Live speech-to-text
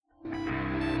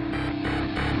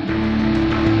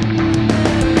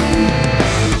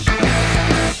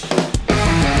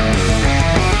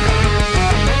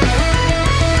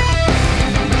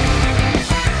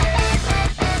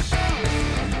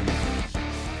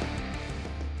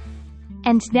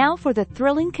And now for the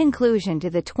thrilling conclusion to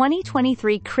the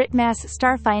 2023 Critmas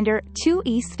Starfinder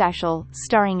 2E special,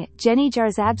 starring Jenny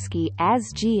Jarzabski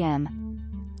as GM.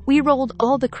 We rolled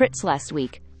all the crits last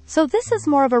week, so this is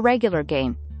more of a regular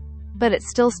game. But it's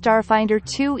still Starfinder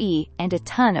 2E and a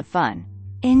ton of fun.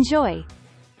 Enjoy!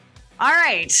 All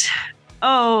right.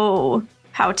 Oh,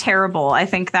 how terrible. I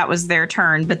think that was their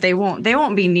turn, but they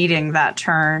won't be needing that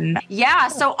turn. Yeah,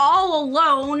 so all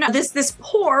alone, this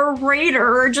poor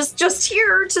raider just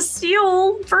here to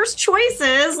steal first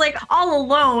choices, like all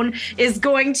alone, is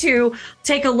going to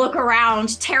take a look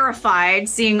around, terrified,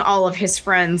 seeing all of his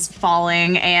friends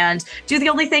falling, and do the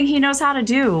only thing he knows how to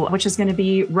do, which is going to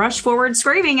be rush forward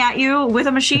screaming at you with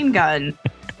a machine gun.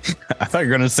 I thought you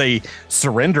were going to say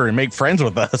surrender and make friends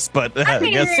with us, but I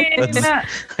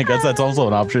guess that's also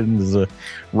an option, is a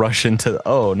rush into,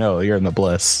 oh no, you're in the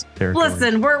bliss territory.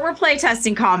 Listen, we're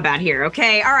playtesting combat here,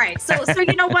 okay? All right. So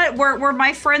you know what? Where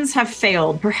my friends have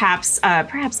failed, perhaps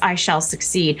I shall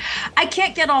succeed. I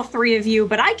can't get all three of you,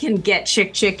 but I can get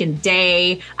Chick and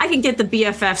Day. I can get the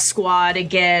BFF squad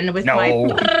again with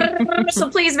my so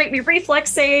please make me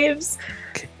reflex saves.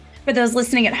 For those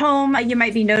listening at home, you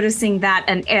might be noticing that,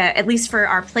 at least for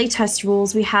our playtest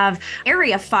rules, we have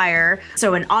area fire.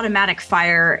 So an automatic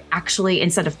fire, actually,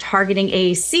 instead of targeting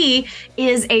AAC,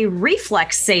 is a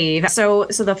reflex save. So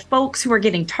the folks who are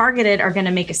getting targeted are going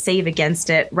to make a save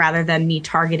against it rather than me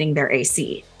targeting their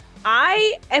AC.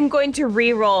 I am going to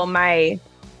re-roll my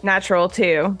natural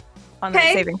 2 on the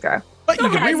saving throw. But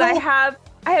you can re-roll?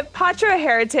 I have Patra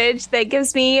Heritage that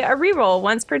gives me a re-roll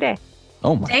once per day.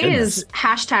 Oh my Day goodness. is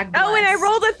hashtag blessed. Oh, and I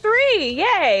rolled a 3.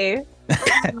 Yay.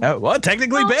 Well,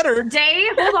 technically better. Day,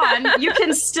 hold on. You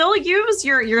can still use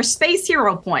your space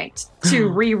hero point to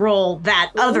re-roll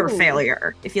that other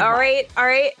failure. If you All right.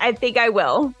 I think I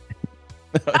will.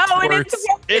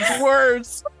 It's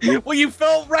worse. Well, you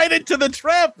fell right into the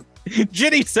trap.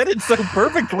 Jenny said it so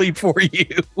perfectly for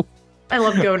you. I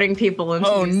love goading people into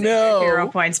using their hero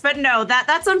points. But no,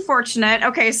 that's unfortunate.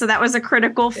 Okay, so that was a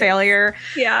critical failure.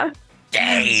 Yeah.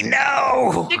 Day,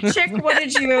 no. Chick, what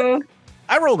did you...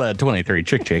 I rolled a 23.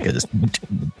 Chick is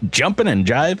jumping and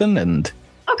jiving and...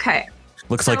 Okay.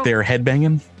 Looks like they're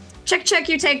headbanging. Chick,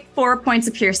 you take 4 points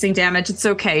of piercing damage. It's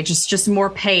okay. Just more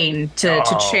pain to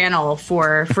channel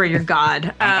for your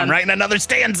god. I'm writing another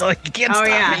stanza. You can't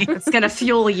stop me. It's going to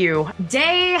fuel you.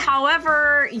 Day,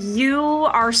 however, you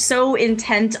are so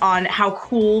intent on how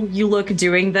cool you look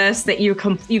doing this that you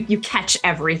catch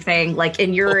everything. Like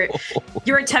in your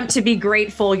attempt to be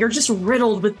grateful, you're just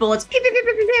riddled with bullets. Pew, pew, pew,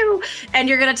 pew, pew, and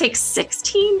you're going to take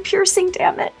 16 piercing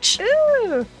damage.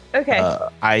 Ooh. Okay.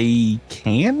 I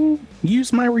can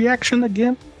use my reaction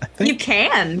again, I think. You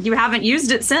can. You haven't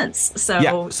used it since. So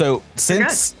yeah. So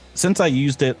since I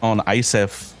used it on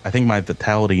ISEF, I think my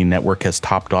vitality network has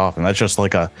topped off, and that's just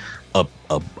like a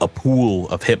pool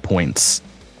of hit points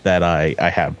that I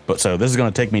have. But so this is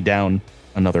going to take me down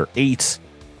another 8,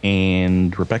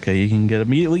 and Rebecca, you can get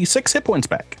immediately 6 hit points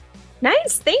back.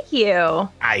 Nice, thank you.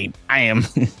 I am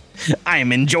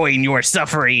enjoying your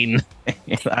suffering.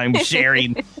 I'm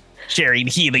sharing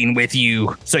healing with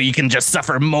you so you can just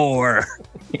suffer more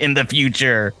in the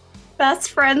future.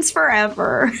 Best friends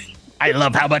forever. I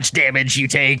love how much damage you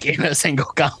take in a single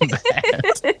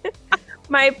combat.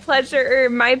 My pleasure, or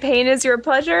my pain is your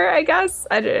pleasure, I guess.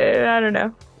 I don't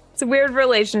know. It's a weird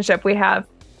relationship we have.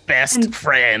 Best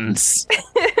friends.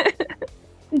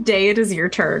 Day, it is your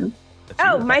turn.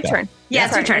 My turn. Yeah,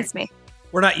 it's your turn. It's me.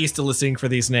 We're not used to listening for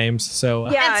these names,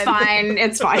 so... Yeah, it's fine.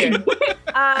 It's fine.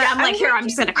 I'm like, here, I'm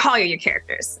just going to call you your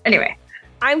characters. Anyway.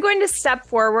 I'm going to step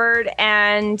forward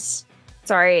and...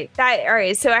 All right,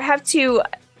 so I have to...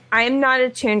 I am not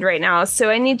attuned right now, so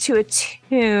I need to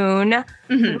attune. Mm-hmm.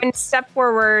 I'm going to step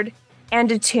forward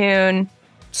and attune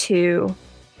to...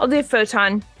 I'll do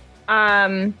Photon.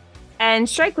 And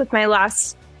strike with my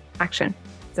last action.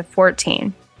 It's a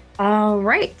 14. All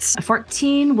right. A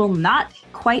 14 will not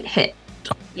quite hit.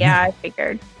 Yeah, I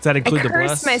figured. Does that include the bless? I bless?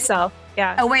 cursed myself.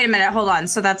 Yeah. Oh, wait a minute. Hold on.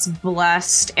 So that's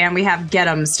blessed, and we have Get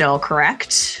 'em still,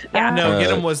 correct? Yeah. No,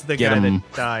 Get 'em was the guy that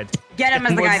died. Get 'em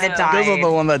is the guy that died. This is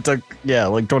the one that took,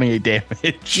 like 28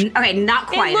 damage. Okay, not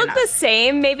quite They look the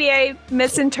same. Maybe I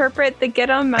misinterpret the Get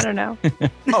 'em. I don't know.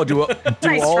 Do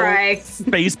nice all try.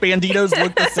 Space Banditos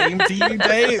look the same to you,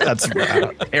 Day? That's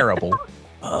terrible.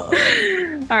 All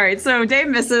right, so Dave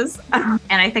misses, and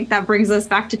I think that brings us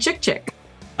back to Chick.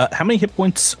 How many hit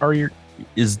points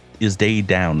is Day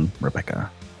down, Rebecca?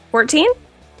 14?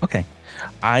 Okay.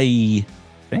 I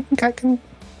think I can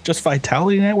just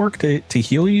Vitality Network to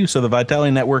heal you. So the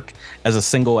Vitality Network, as a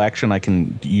single action, I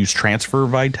can use Transfer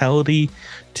Vitality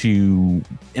to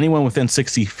anyone within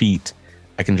 60 feet.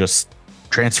 I can just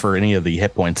transfer any of the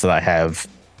hit points that I have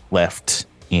left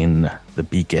in the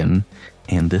beacon.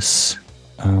 And this,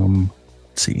 let's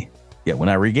see. Yeah, when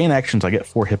I regain actions, I get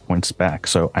 4 hit points back.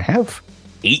 So I have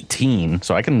 18.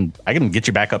 So I can get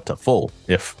you back up to full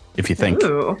if you think,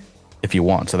 if you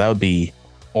want. So that would be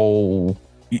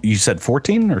you said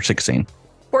 14 or 16?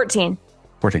 14.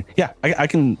 14. Yeah, I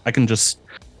can just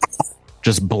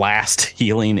blast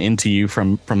healing into you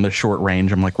from the short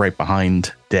range. I'm like right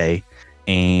behind Day.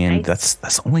 And nice.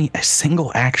 That's only a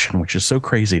single action, which is so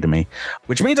crazy to me.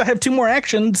 Which means I have 2 more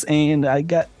actions, and I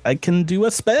can do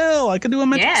a spell. I can do a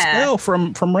magic spell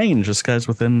from range. This guy's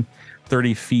within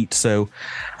 30 feet. So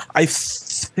I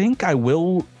think I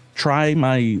will try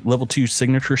my level 2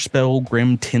 signature spell,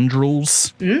 Grim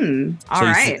Tendrils. All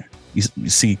right. You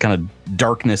see kind of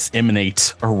darkness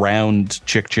emanate around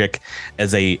Chick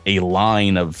as a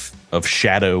line of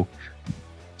shadow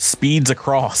speeds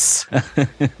across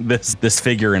this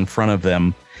figure in front of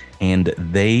them, and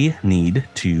they need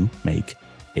to make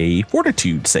a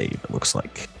fortitude save, it looks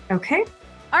like. Okay.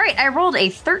 All right, I rolled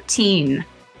a 13.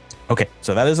 Okay,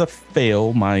 so that is a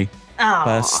fail. My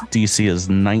class DC is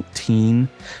 19.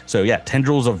 So yeah,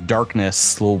 tendrils of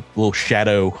darkness, little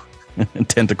shadow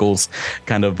tentacles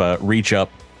kind of reach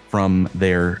up from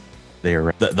the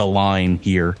line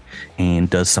here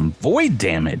and does some void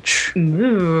damage.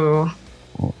 Ooh.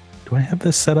 Do I have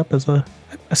this set up I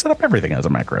set up everything as a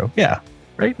macro? Yeah,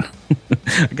 right? I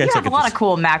guess you have a lot of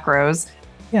cool macros.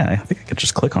 Yeah, I think I could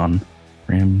just click on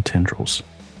Ram Tendrils.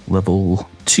 Level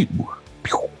 2.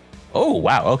 Oh,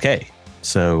 wow, okay.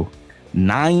 So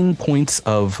 9 points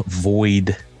of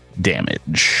void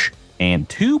damage and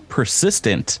 2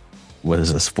 persistent, what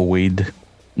is this, void?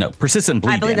 No, persistent bleed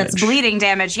damage. I believe that's bleeding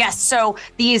damage. Yes. So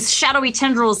these shadowy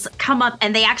tendrils come up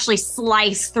and they actually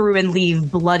slice through and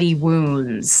leave bloody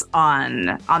wounds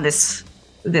on this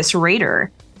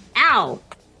raider. Ow.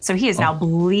 So he is now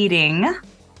bleeding.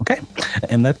 Okay.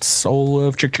 And that's all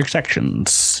of Chick's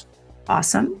actions.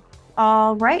 Awesome.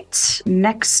 All right.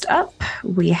 Next up,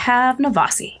 we have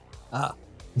Navasi.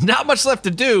 Not much left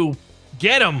to do.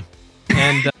 Get him.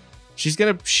 And she's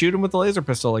going to shoot him with the laser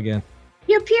pistol again.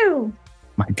 Pew pew.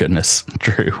 My goodness,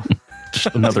 Drew.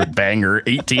 Just another banger.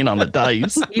 18 on the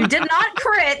dice. You did not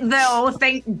crit, though.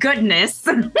 Thank goodness.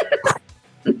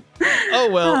 Oh,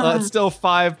 well, it's still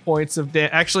 5 points of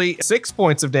damage. Actually, 6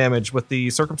 points of damage with the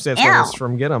circumstance bonus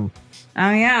from Get 'em.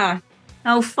 Oh, yeah.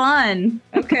 Oh, fun.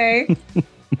 Okay.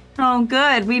 Oh,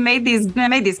 good. We made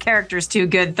these characters too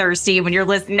good, Thirsty. When you're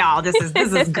listening, no, this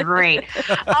is great.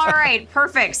 All right,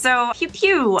 perfect. So pew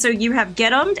pew. So you have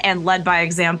Get 'em and led by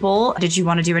example. Did you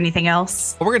want to do anything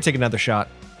else? We're gonna take another shot.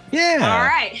 Yeah. All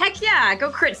right. Heck yeah. Go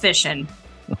crit fishing.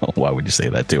 Oh, why would you say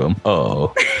that to him?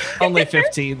 Oh. Only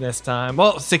 15 this time.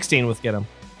 Well, 16 with Get 'em.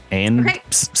 And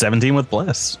 17 with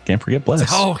Bless. Can't forget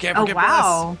Bless. Oh, can't forget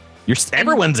wow. Bless.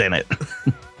 Everyone's in it.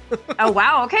 Oh,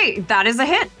 wow. Okay. That is a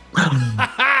hit.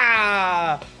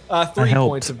 3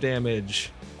 points of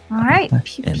damage. All right.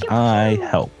 Pew, and pew, I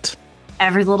helped.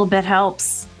 Every little bit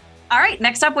helps. All right.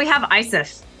 Next up, we have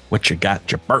Isif. What you got,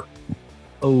 Jabert?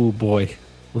 Oh, boy.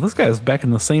 Well, this guy's back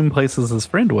in the same place as his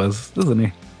friend was, isn't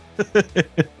he?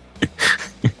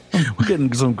 We're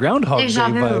getting some Groundhog Day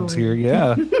vibes here.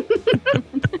 Yeah.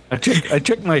 I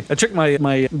checked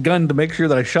my gun to make sure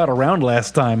that I shot a round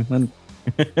last time, and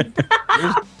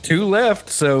there's 2 left.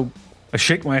 So I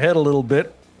shake my head a little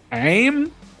bit,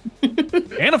 aim,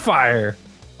 and a fire.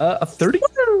 A 30.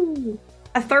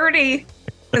 A 30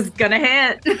 is gonna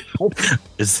hit.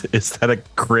 Is that a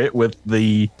crit with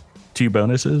the 2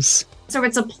 bonuses? So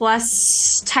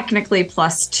it's technically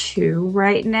plus 2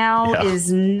 right now. Yeah.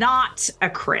 Is not a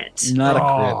crit. Not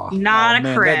a crit. Not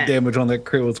a crit. That damage on that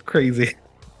crit was crazy.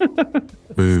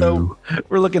 Boo. So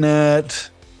we're looking at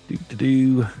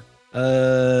 10,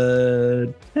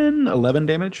 11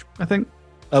 damage, I think.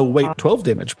 Oh, wait, 12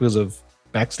 damage because of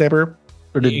Backstabber.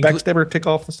 Or did Backstabber tick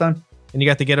off this time? And you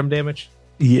got the Get 'em damage?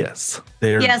 Yes.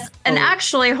 Yes, and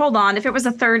actually, hold on. If it was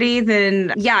a 30,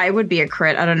 then yeah, it would be a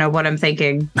crit. I don't know what I'm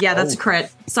thinking. Yeah, that's a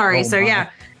crit. Sorry. So my.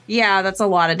 yeah, that's a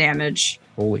lot of damage.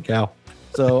 Holy cow.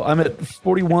 So I'm at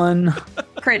 41.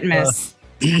 Crit miss.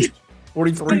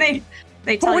 43. When they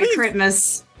tell you crit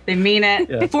miss, they mean it.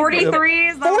 Yeah. 43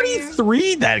 is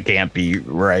 43? That can't be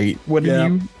right. What do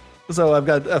you? So I've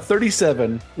got a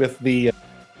 37 with the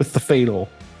fatal,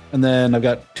 and then I've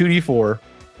got 2d4,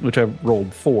 which I've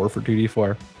rolled 4 for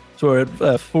 2d4. So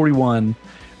we're at 41,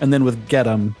 and then with Get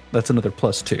 'em, that's another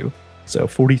plus 2, so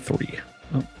 43.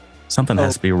 Oh. Something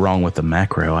has to be wrong with the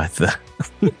macro.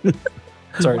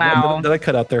 Sorry, wow. did I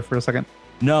cut out there for a second?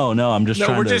 No, I'm just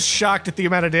trying we're to... just shocked at the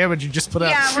amount of damage you just put up.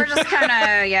 Yeah, we're just kind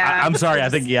of, yeah. I'm sorry. I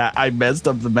think, I messed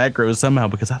up the macros somehow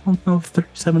because I don't know if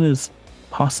 37 is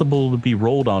possible to be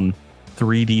rolled on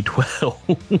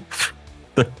 3d12.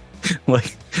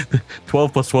 Like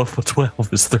 12 plus 12 plus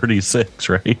 12 is 36,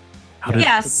 right?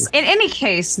 Yes. In any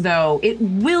case, though, it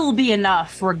will be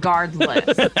enough regardless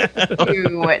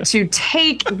to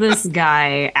take this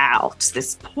guy out.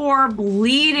 This poor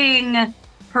bleeding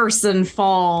person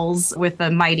falls with a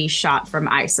mighty shot from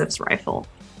Isif's rifle.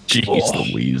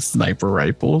 Jeez Louise, sniper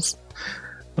rifles.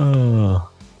 All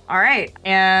right.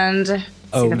 And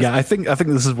I think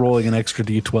this is rolling an extra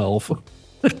d12.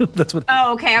 That's what.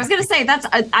 Oh, okay. I was gonna say that's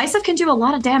Isif can do a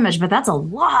lot of damage, but that's a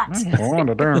lot. That's a lot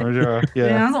of damage, yeah.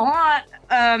 That's a lot.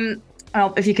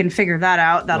 Well, if you can figure that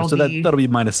out, that'll be that'll be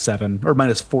 -7 or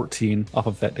 -14 off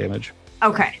of that damage.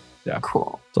 Okay. Yeah.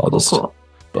 Cool. So I'll just Cool.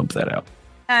 bump that out.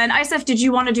 And Isif, did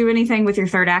you want to do anything with your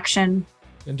third action?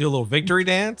 And do a little victory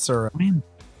dance, or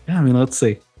Let's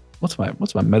see. What's my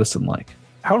medicine like?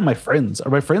 How are my friends? Are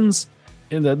my friends?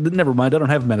 Never mind. I don't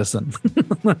have medicine.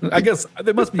 I guess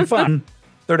they must be fun.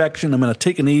 Third action, I'm going to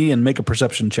take an E and make a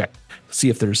perception check to see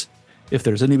if there's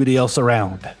anybody else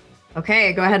around.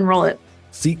 Okay, go ahead and roll it.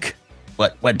 Seek.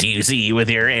 What do you see with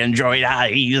your android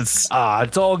eyes?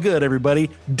 It's all good,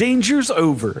 everybody. Danger's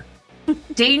over.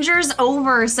 Danger's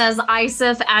over, says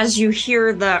Isif, as you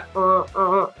hear the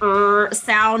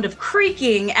sound of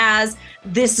creaking as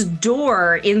this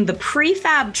door in the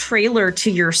prefab trailer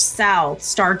to your south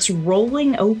starts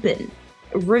rolling open,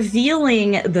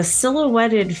 revealing the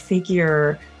silhouetted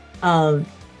figure of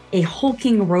a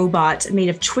hulking robot made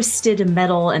of twisted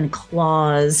metal and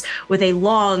claws with a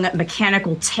long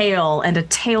mechanical tail and a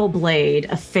tail blade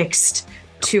affixed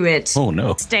to it. Oh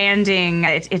no. Standing,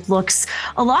 it looks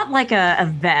a lot like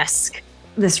a Vesk,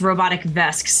 this robotic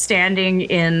Vesk standing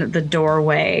in the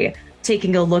doorway,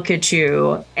 taking a look at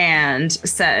you and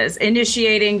says,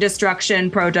 initiating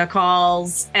destruction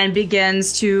protocols, and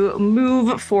begins to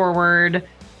move forward.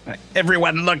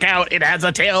 Everyone look out, it has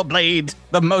a tail blade,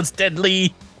 the most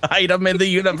deadly item in the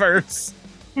universe.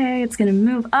 Okay, it's gonna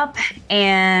move up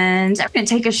and I'm gonna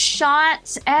take a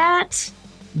shot at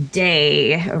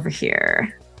Day over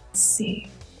here. Let's see.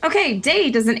 Okay, Day,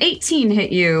 does an 18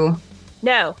 hit you?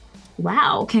 No.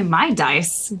 Wow, okay, my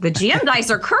dice. The GM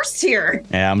dice are cursed here.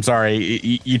 Yeah, I'm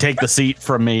sorry. You take the seat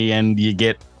from me and you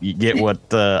get what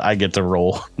I get to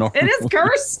roll. It is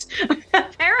cursed,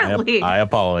 apparently. I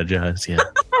apologize, yeah.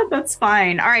 That's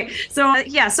fine. All right. So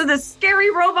so the scary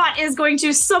robot is going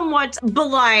to somewhat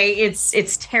belie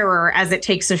its terror as it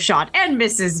takes a shot and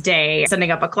misses Day,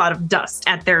 sending up a cloud of dust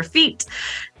at their feet.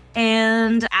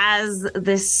 And as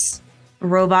this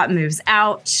robot moves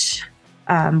out,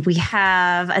 we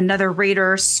have another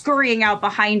raider scurrying out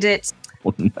behind it.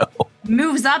 Oh, no.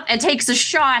 Moves up and takes a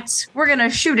shot. We're going to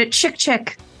shoot at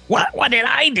Chick. What did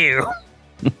I do?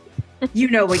 You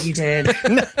know what you did.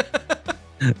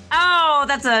 Oh,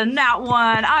 that's a nat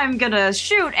 1. I'm going to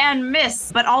shoot and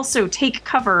miss, but also take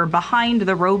cover behind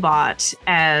the robot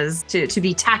as to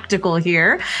be tactical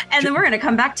here. And then we're going to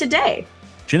come back to Day.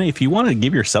 Jenny, if you want to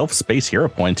give yourself space hero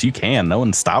points, you can. No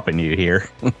one's stopping you here.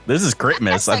 This is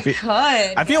Critmas.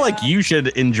 I feel like you should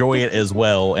enjoy it as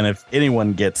well. And if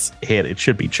anyone gets hit, it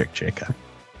should be Chick.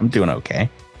 I'm doing okay.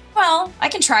 Well, I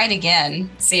can try it again.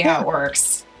 See how it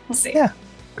works. We'll see. Yeah.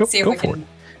 See if we can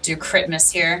do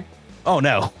Critmas here. Oh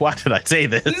no! Why did I say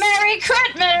this? Merry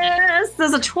Critmas!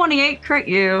 Does a 28 crit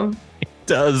you? It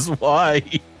does. Why?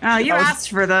 Oh, you asked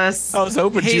for this. I was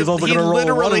hoping she was also going to roll. He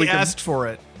literally we asked for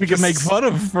it. We can make fun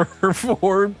of her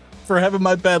for having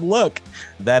my bad luck.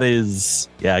 That is,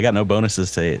 I got no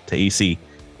bonuses to EC.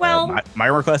 Well, my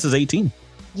armor class is 18.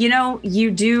 You know,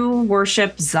 you do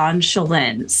worship Zan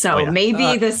Shalin, so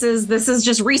maybe this is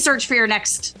just research for your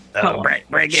next.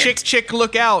 Chick,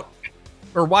 look out.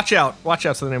 Or watch out. Watch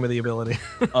out's the name of the ability.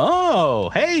 Oh,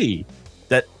 hey.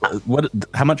 That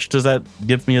how much does that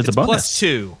give me as a bonus?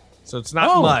 +2. So it's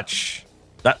not much.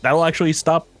 That'll actually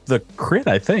stop the crit,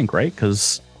 I think, right?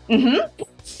 Because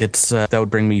it's that would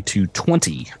bring me to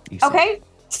 20. Okay.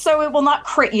 So it will not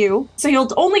crit you. So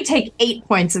you'll only take 8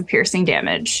 points of piercing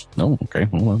damage. Oh, okay.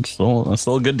 Well, that's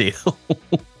still a good deal.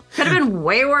 Could have been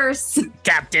way worse.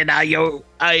 Captain,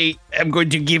 I am going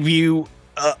to give you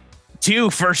 2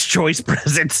 first choice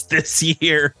presents this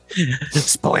year.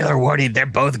 Spoiler warning, they're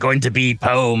both going to be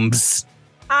poems.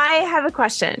 I have a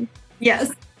question.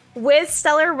 Yes. With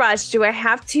Stellar Rush, do I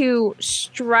have to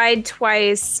stride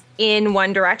twice in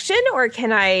one direction, or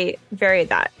can I vary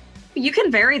that? You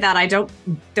can vary that.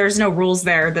 There's no rules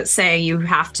there that say you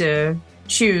have to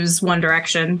choose one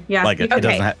direction. Yeah. Like it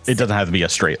doesn't have to be a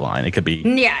straight line. It could be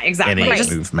exactly. any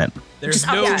movement. There's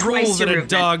no rule that a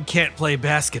dog can't play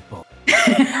basketball.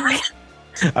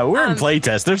 We're in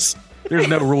playtest. There's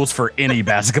no rules for any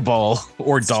basketball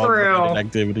or dog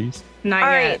activities. Not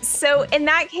All yet. right. So in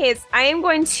that case, I am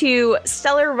going to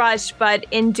Stellar Rush, but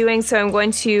in doing so, I'm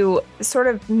going to sort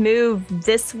of move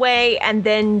this way and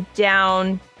then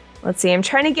down. Let's see. I'm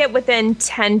trying to get within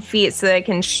 10 feet so that I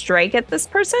can strike at this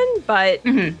person, but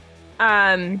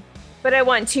but I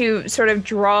want to sort of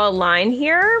draw a line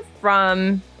here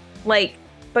from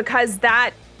because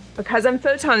I'm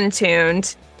photon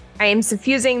attuned, I am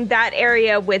suffusing that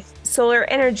area with solar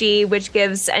energy, which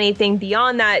gives anything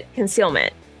beyond that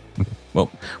concealment. Well,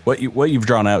 what you've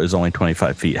drawn out is only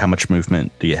 25 feet. How much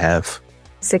movement do you have?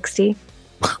 60.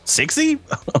 60?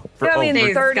 I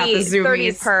mean,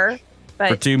 30 per. But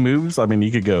for 2 moves? I mean,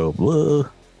 you could go.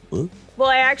 Well,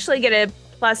 I actually get a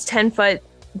plus 10-foot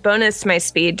bonus to my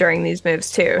speed during these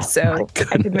moves too, so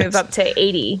I could move up to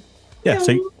 80. Yeah,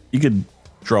 so you could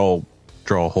draw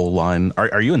a whole line.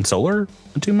 Are you in solar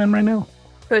attunement right now?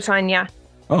 Photon, yeah.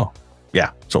 Oh,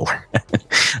 yeah, solar.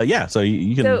 Yeah, so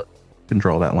you can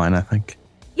draw that line, I think.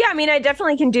 Yeah, I mean, I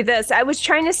definitely can do this. I was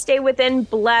trying to stay within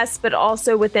Bless, but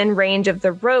also within range of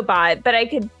the robot. But I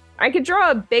could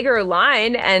draw a bigger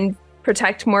line and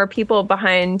protect more people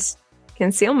behind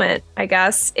concealment, I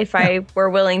guess, if I were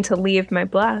willing to leave my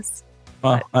Bless.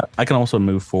 Well, I can also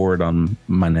move forward on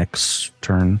my next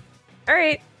turn. All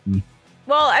right.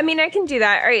 Well, I mean, I can do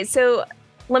that. All right, so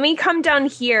let me come down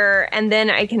here, and then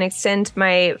I can extend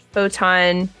my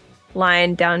photon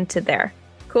line down to there.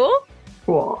 Cool?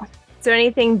 Cool. So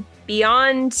anything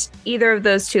beyond either of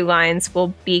those 2 lines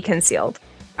will be concealed.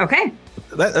 Okay.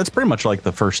 That's pretty much like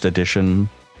the first edition,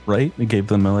 right? It gave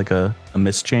them like a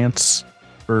mischance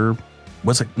for...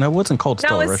 Was it? No, it wasn't called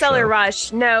Stellar Rush. No, it was Stellar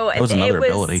Rush. No, it was another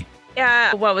ability.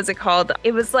 Yeah, what was it called?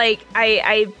 It was like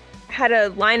I had a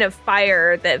line of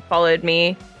fire that followed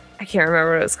me. I can't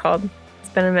remember what it was called.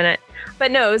 It's been a minute. But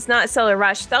no, it's not Stellar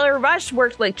Rush. Stellar Rush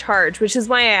worked like Charge, which is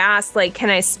why I asked, like, can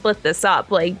I split this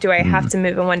up? Like, do I have to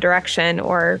move in one direction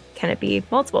or can it be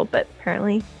multiple? But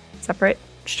apparently separate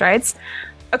strides.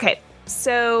 Okay,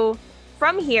 so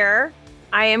from here,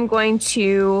 I am going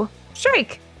to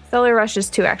strike. Stellar Rush is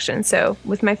 2 actions. So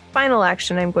with my final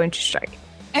action, I'm going to strike.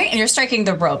 Okay, and you're striking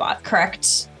the robot,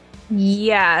 correct?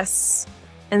 Yes.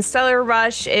 And Stellar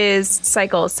Rush is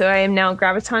cycle. So I am now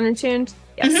graviton attuned.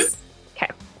 Yes. Okay.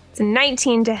 It's a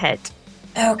 19 to hit.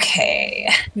 Okay.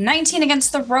 19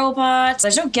 against the robot. I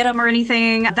don't get him or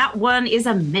anything. That one is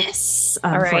a miss,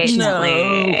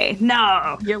 unfortunately. Right.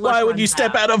 No. Why would you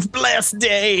step out of Blast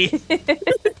Day?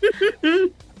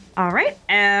 All right.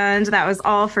 And that was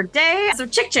all for Day. So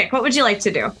Chick, what would you like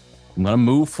to do? I'm going to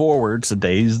move forward so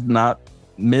Day's not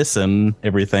missing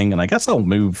everything. And I guess I'll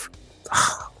move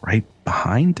right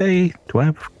behind Day.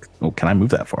 Can I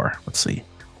move that far? Let's see.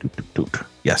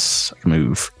 Yes, I can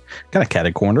move. Got a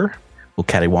catty corner. Little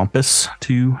cattywampus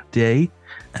to Day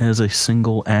as a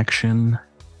single action.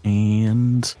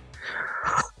 And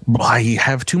I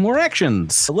have 2 more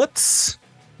actions. So let's...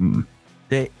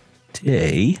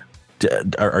 Day...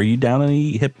 Are you down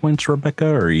any hit points, Rebecca,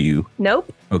 or are you...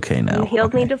 Nope. Okay, now. You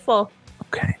healed me to full.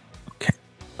 Okay.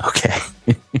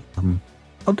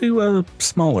 I'll do a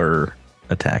smaller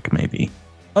attack, maybe.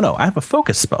 Oh, no, I have a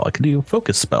focus spell. I can do a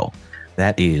focus spell.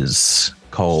 That is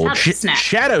called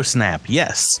Shadow Snap.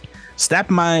 Yes.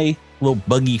 Snap my little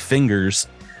buggy fingers.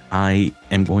 I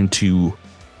am going to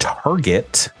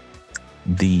target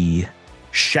the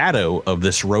shadow of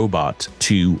this robot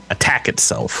to attack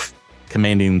itself,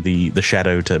 commanding the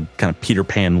shadow to kind of Peter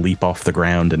Pan leap off the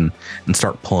ground and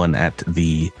start pulling at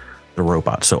the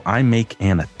robot. So I make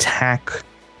an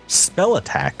spell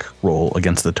attack roll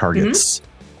against the target's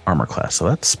armor class. So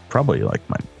that's probably like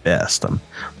my best. I'm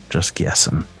just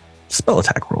guessing. Spell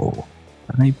attack roll.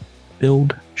 I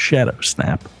build Shadow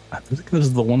Snap. I think this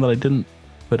is the one that I didn't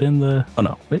put in the... Oh,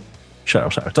 no. Wait. Shadow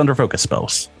Snap. It's under focus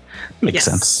spells. Makes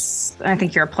sense. I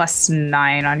think you're a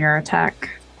 +9 on your attack.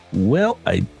 Well,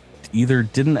 I either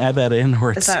didn't add that in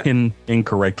or it's in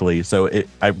incorrectly. So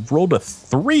I rolled a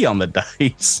 3 on the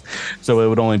dice. So it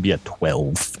would only be a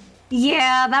 12.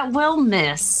 Yeah, that will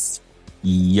miss.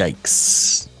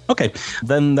 Yikes. Okay,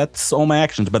 then that's all my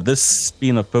actions. But this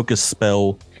being a focus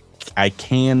spell, I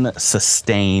can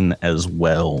sustain as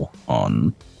well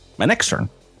on my next turn.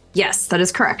 Yes, that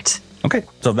is correct. Okay,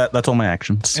 so that's all my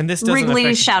actions. And this doesn't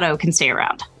Wrigley's shadow can stay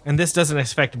around. And this doesn't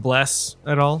affect Bless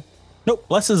at all? Nope,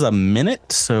 Bless is a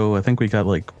minute, so I think we got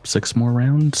like 6 more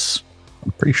rounds.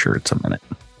 I'm pretty sure it's a minute.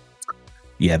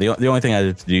 Yeah, the only thing I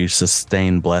have to do to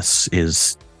sustain Bless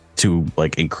is to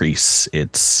like increase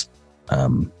its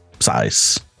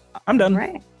size. I'm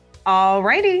done. All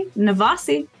righty,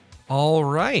 Navasi. All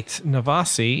right,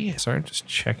 Navasi. Sorry, I'm just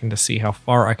checking to see how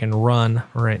far I can run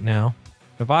right now.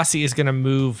 Navasi is going to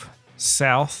move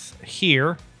south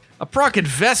here. A Procket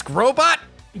Vesk robot,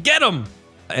 get him!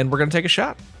 And we're going to take a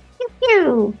shot.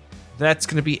 Pew. That's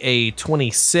going to be a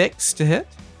 26 to hit.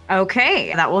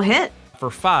 Okay, that will hit. For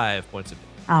 5 points of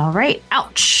damage. All right,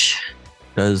 ouch.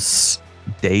 Does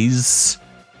Daze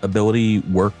ability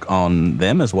work on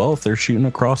them as well if they're shooting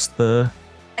across the...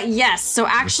 Yes, so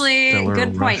actually, Stellar good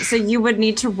point. Rush. So you would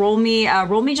need to roll me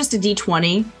just a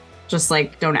d20. Just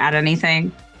like, don't add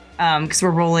anything. Because we're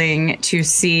rolling to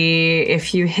see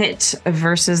if you hit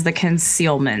versus the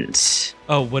concealment.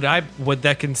 Oh, would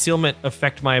that concealment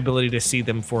affect my ability to see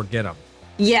them before get them?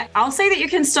 Yeah, I'll say that you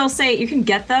can still say you can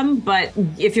get them, but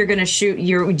if you're going to shoot,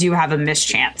 you do have a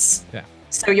mischance. Yeah.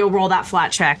 So you'll roll that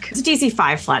flat check. It's a DC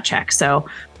 5 flat check, so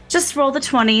just roll the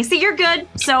 20. See, you're good.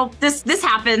 So this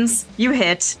happens. You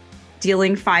hit,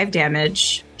 dealing 5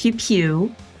 damage. Pew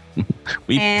pew.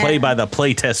 We play by the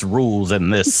playtest rules in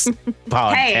this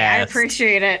podcast. Hey, I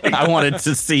appreciate it. I wanted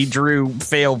to see Drew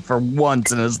fail for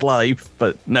once in his life,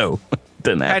 but no,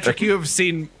 didn't happen. Patrick, you've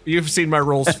seen my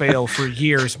rolls fail for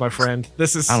years, my friend.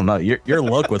 This is I don't know. Your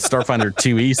luck with Starfinder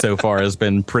 2E so far has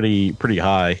been pretty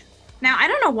high. Now, I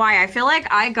don't know why. I feel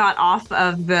like I got off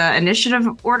of the initiative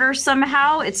order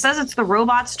somehow. It says it's the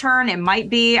robot's turn. It might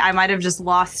be. I might have just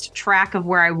lost track of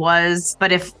where I was.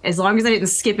 But as long as I didn't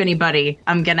skip anybody,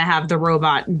 I'm going to have the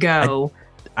robot go.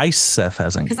 Isef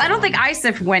hasn't. Because I don't think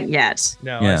Isef went yet.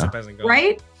 no, Yeah. Isaac hasn't gone.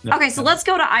 Right? No. Okay, so let's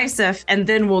go to Isef and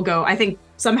then we'll go. I think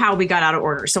somehow we got out of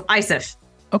order. So Isef.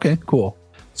 Okay, cool.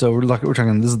 So we're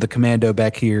talking. This is the commando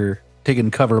back here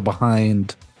taking cover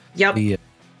behind Yep.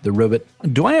 the robot.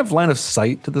 Do I have line of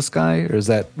sight to this guy, or is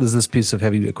this piece of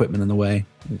heavy equipment in the way?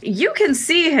 You can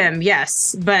see him,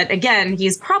 yes. But again,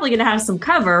 he's probably going to have some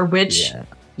cover, which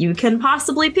you can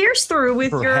possibly pierce through with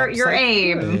Perhaps your I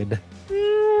aim. could.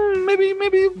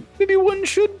 Maybe one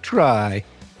should try.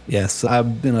 Yes,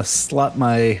 I'm gonna slot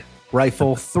my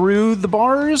rifle through the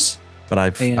bars. But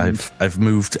I've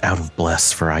moved out of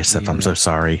bless for Isef. I'm so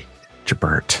sorry,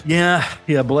 Jabert. Yeah.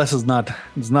 Bless is not.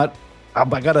 It's not. I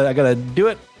gotta do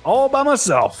it all by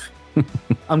myself.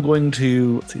 I'm going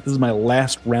to. See, this is my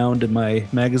last round in my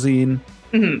magazine.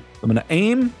 Mhm. I'm gonna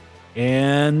aim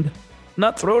and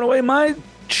not throwing away my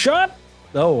shot.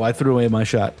 Oh, I threw away my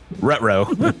shot. Retro.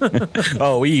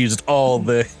 Oh, we used all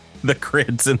the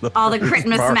crits in the All the first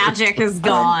Critmas part. magic is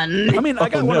gone. I mean, I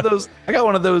got one of those. I got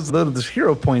one of those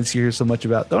hero points you hear so much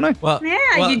about, don't I? Well,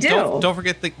 You do. Don't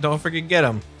forget get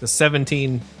them. The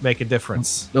 17 make a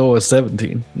difference. Oh, a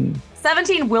 17.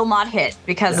 17 will not hit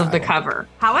because of the cover.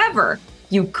 However,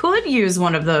 you could use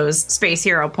one of those space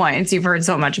hero points you've heard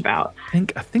so much about. I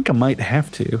think I might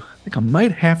have to. I think I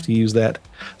might have to use that.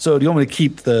 So do you want me to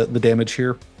keep the damage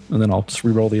here, and then I'll just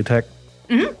re-roll the attack?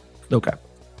 Mhm. Okay.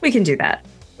 We can do that.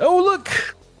 Oh,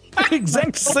 look!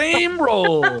 Exact same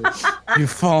roll. You've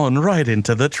fallen right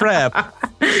into the trap.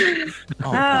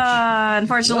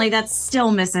 Unfortunately, that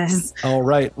still misses. All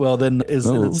right. Well, then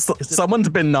Someone's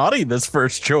been naughty this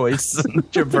first choice,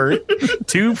 Jabert.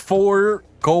 2-4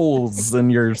 goals in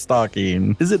your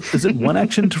stocking. is it one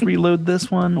action to reload this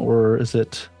one, or is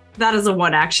it? That is a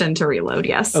one action to reload,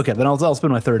 yes. Okay, then I'll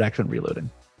spend my third action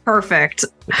reloading. Perfect.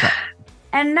 Okay.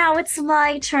 And now it's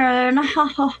my turn. Ha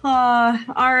ha ha.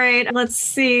 All right, let's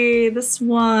see. This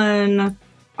one.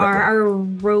 Our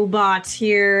robot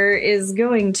here is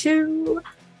going to.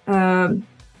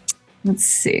 Let's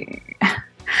see.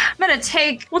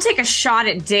 We'll take a shot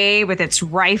at Day with its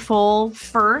rifle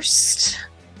first.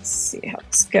 Let's see how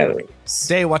this goes.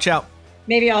 Day, watch out.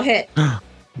 Maybe I'll hit.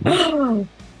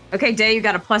 Okay, Day, you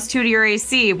got a +2 to your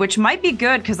AC, which might be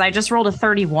good because I just rolled a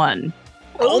 31.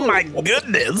 Oh my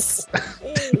goodness.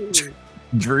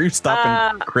 Drew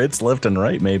stopping crits left and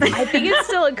right, maybe. I think it's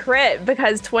still a crit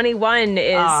because 21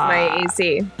 is my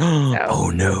AC.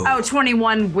 Oh no. Oh,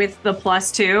 21 with the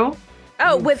 +2?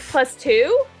 Oh, with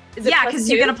 +2? Is it Yeah, because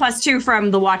you get a +2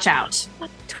 from the watch out.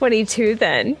 22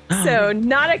 then. So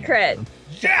not a crit.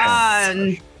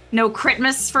 No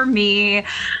Critmas for me.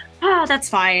 Oh, that's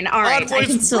fine. All right, I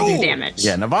can still do damage.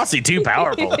 Yeah, Navasi too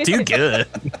powerful, too good.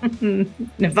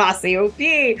 Navasi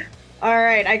OP. All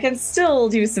right, I can still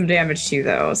do some damage to you,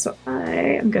 though. So I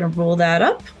am going to roll that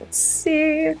up. Let's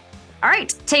see. All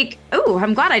right,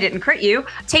 I'm glad I didn't crit you.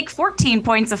 Take 14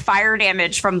 points of fire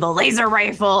damage from the laser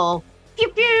rifle. Pew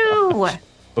pew.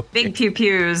 Big pew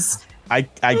pews. I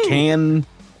can.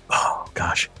 Oh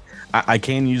gosh, I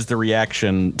can use the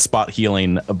reaction spot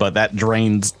healing, but that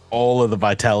drains all of the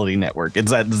vitality network.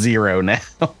 It's at 0 now.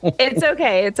 It's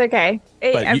okay. It's okay.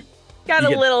 I've got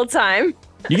a little time.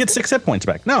 You get 6 hit points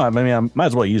back. No, I mean, I might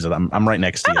as well use it. I'm right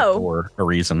next to you for a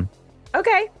reason.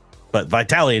 Okay. But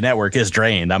vitality network is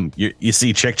drained. You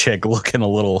see Chick looking a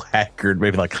little haggard,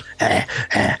 maybe like,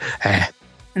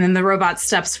 And then the robot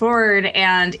steps forward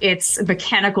and its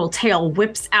mechanical tail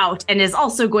whips out and is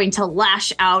also going to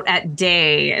lash out at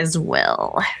Day as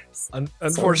well.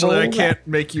 Unfortunately, I can't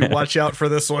make you watch out for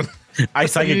this one. I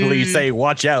psychically say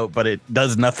watch out, but it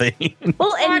does nothing.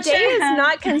 Well, and Day is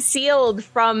not concealed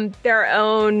from their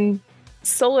own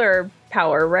solar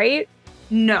power, right?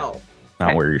 No.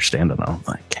 Not where you're standing, I don't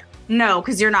think. No,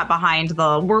 because you're not behind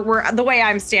we're the way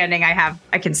I'm standing, I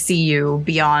can see you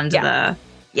beyond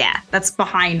that's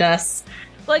behind us.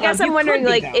 Well, I guess I'm wondering,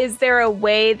 is there a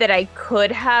way that I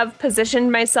could have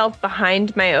positioned myself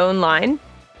behind my own line?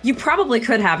 You probably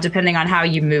could have, depending on how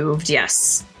you moved,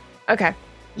 yes. Okay.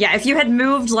 Yeah, if you had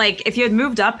moved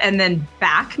up and then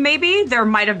back, maybe, there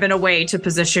might have been a way to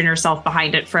position yourself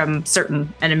behind it from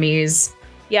certain enemies.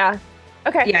 Yeah.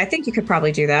 Okay. Yeah, I think you could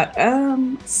probably do that. I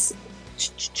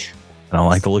don't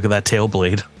like the look of that tail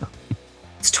blade.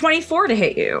 It's 24 to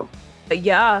hit you.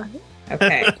 Yeah.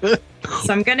 Okay.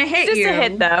 So I'm going to hit you. Just a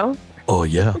hit, though. Oh,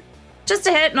 yeah. Just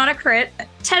a hit, not a crit.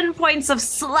 10 points of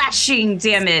slashing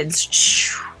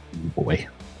damage. Boy.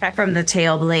 From the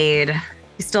tail blade.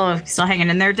 You still hanging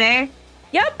in there, Day?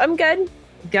 Yep, I'm good.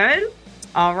 Good?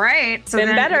 All right. So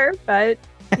been better, but,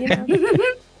 you know.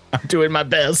 I'm doing my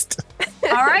best.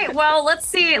 All right. Well, let's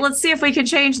see if we can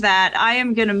change that. I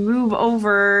am going to move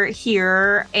over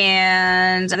here,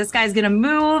 and this guy's going to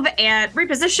move and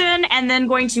reposition, and then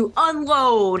going to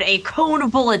unload a cone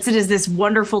of bullets. It is this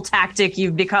wonderful tactic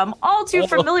you've become all too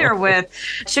familiar with.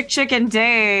 Chick and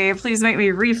Day, please make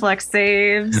me reflex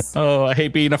saves. Oh, I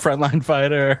hate being a frontline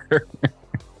fighter.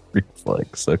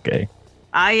 Reflex, okay.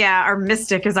 Yeah, our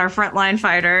Mystic is our frontline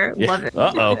fighter. Yeah. Love it.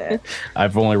 Uh-oh.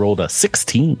 I've only rolled a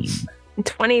 16.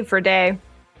 20 for Day.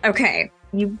 Okay,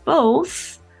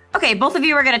 both of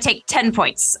you are going to take 10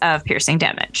 points of piercing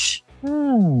damage.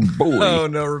 Ooh, boy. Oh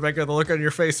no, Rebecca, the look on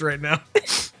your face right now.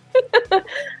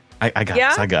 I got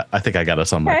us. I think I got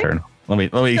us on my turn. Let me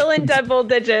still in double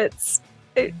digits.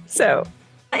 So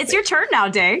it's your turn now,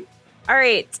 Day. All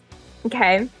right.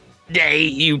 Okay. Day,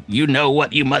 you know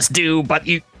what you must do, but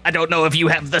I don't know if you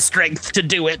have the strength to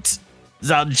do it.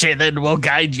 Zonshinan will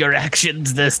guide your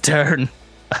actions this turn.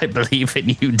 I believe in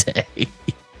you, Day.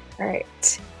 All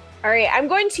right. I'm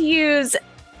going to use,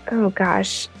 I'm going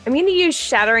to use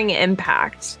Shattering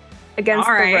Impact against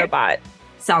the robot.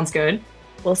 Sounds good.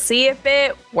 We'll see if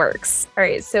it works. All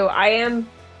right. So I am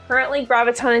currently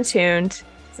Graviton attuned.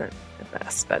 Isn't the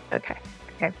best, but okay.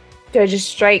 Do I just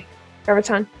strike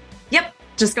Graviton? Yep.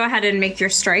 Just go ahead and make your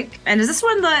strike. And is this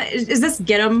one is this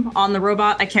get him on the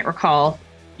robot? I can't recall.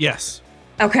 Yes.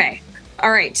 Okay.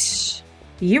 All right.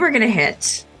 You were going to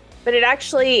hit. But it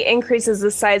actually increases the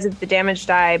size of the damage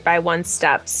die by 1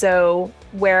 step. So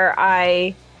where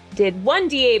I did 1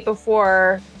 d8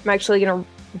 before, I'm actually going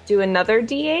to do another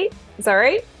d8. Is that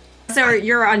right? So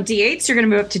you're on d8, so you're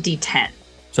going to move up to d10.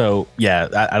 So,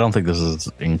 yeah, I don't think this is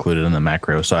included in the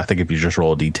macro. So I think if you just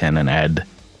roll a d10 and add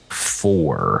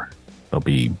 4, there'll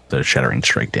be the Shattering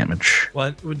Strike damage.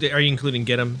 What? Are you including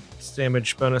get him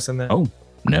damage bonus in that? Oh,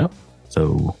 no.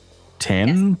 So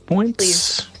 10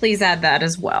 points? Please add that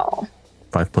as well.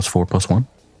 5 plus 4 plus 1.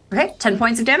 Okay, 10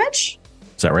 points of damage.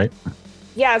 Is that right?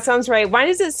 Yeah, it sounds right. Why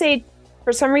does it say,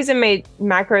 for some reason, my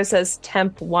macro says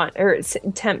temp 1 or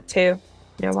temp 2? You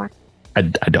know why? I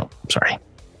don't. Sorry.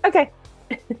 Okay.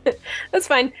 That's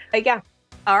fine. Yeah.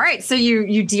 All right, so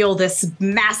you deal this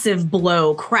massive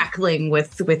blow, crackling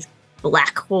with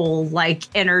black hole-like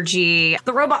energy.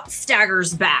 The robot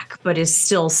staggers back, but is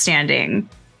still standing.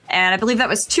 And I believe that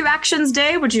was 2 actions,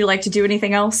 Day. Would you like to do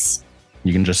anything else?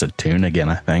 You can just attune again,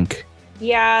 I think.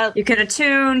 Yeah. You could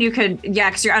attune,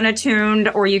 because you're unattuned,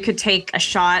 or you could take a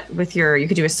shot you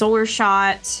could do a solar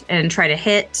shot and try to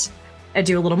hit and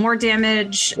do a little more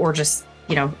damage, or just,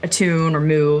 attune or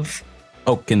move.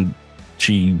 Oh, can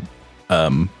she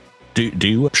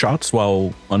do shots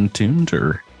while untuned,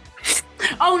 or?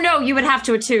 Oh, no, you would have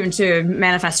to attune to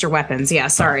manifest your weapons. Yeah,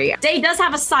 sorry. Day does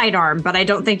have a sidearm, but I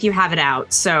don't think you have it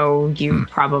out. So you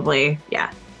probably,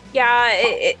 yeah.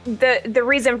 Yeah, the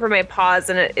reason for my pause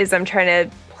is I'm trying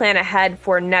to plan ahead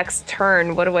for next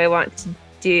turn. What do I want to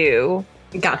do?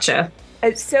 Gotcha.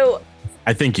 So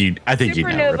I think you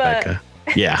know, Rebecca.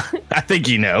 Yeah. I think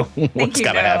you know what's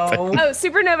got to happen. Oh,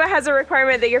 Supernova has a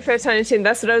requirement that your photon is tuned.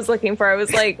 That's what I was looking for. I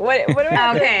was like, what do I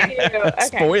have to do? Okay.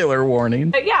 Spoiler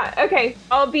warning. Yeah, okay.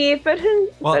 I'll be photon.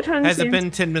 Well, photon has it tuned.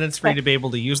 been 10 minutes for you to be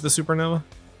able to use the Supernova?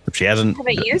 She hasn't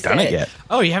used done it it yet.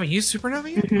 Oh, you haven't used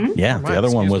Supernova yet? Mhm. Yeah, Never the mind,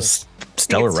 other one excuse was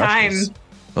Stellar It's Rushes. time.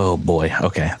 Oh boy.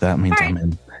 Okay, that means All right. I'm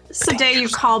in. So Day, you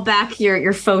call back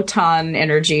your photon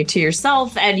energy to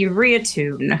yourself and you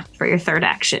reattune for your third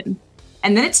action.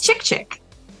 And then it's Chick Chick.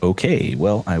 Okay,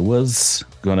 well, I was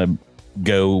gonna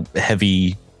go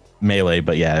heavy melee,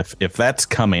 but yeah, if that's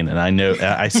coming, and I know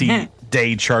I see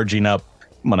Day charging up,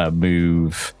 I'm gonna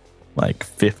move like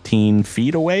 15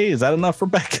 feet away. Is that enough,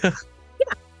 Rebecca?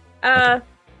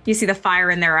 You see the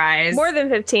fire in their eyes. more than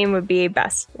 15 would be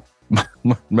best.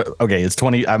 Okay, it's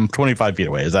 20. I'm 25 feet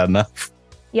away. Is that enough?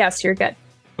 Yes, you're good.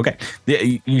 Okay,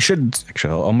 yeah, you should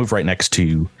actually. I'll move right next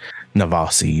to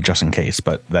Navasi just in case,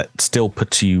 but that still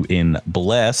puts you in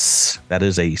Bless. That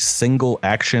is a single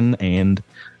action, and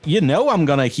I'm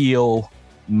gonna heal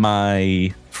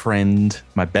my friend,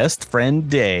 my best friend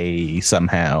Day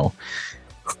somehow.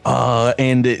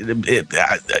 And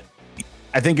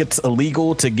I think it's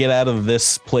illegal to get out of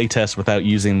this playtest without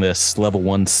using this level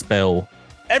 1 spell.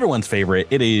 Everyone's favorite.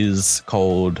 It is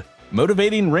called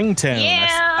Motivating Ringtone.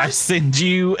 Yeah. I send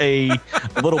you a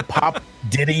little pop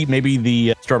ditty, maybe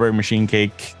the Strawberry Machine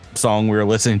Cake song we were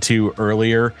listening to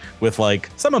earlier, with like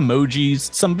some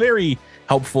emojis, some very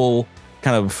helpful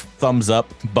kind of thumbs up,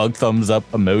 bug thumbs up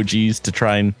emojis to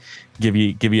try and give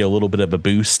you a little bit of a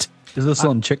boost. Is this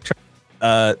on Chick Chick?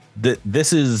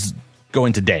 This is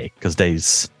going to Day because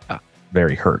Day's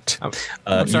very hurt.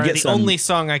 I'm sorry, you get the some- only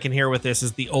song I can hear with this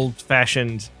is the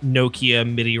old-fashioned Nokia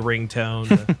MIDI ringtone.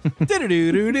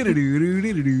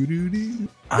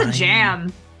 It's a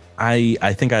jam. I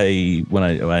think when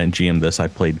I GM'd this, I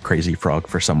played Crazy Frog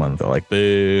for someone. They're like,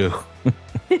 boo.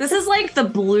 This is like the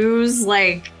blues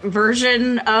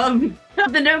version of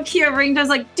the Nokia ringtones,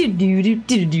 like do do do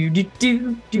do do do do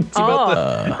do. It's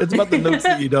about the notes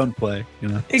that you don't play.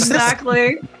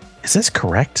 Exactly. Is this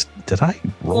correct? Did I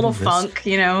A roll little this?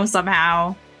 funk,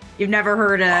 somehow. You've never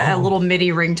heard a little MIDI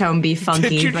ringtone be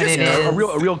funky, you but just- it is. A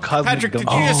real cosmic. Patrick, did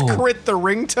dump. you just Oh. crit the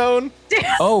ringtone?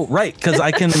 Oh, right, because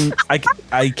I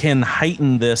can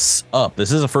heighten this up.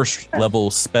 This is a first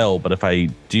level spell, but if I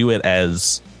do it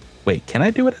as can I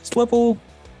do it as level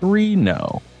 3?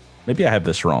 No, maybe I have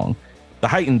this wrong. The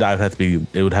heightened dive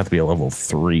would have to be a level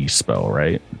 3 spell,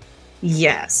 right?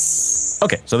 Yes.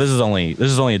 Okay, so this is only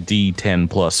a D10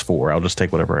 plus 4. I'll just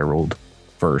take whatever I rolled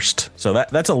first. So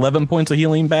that's 11 points of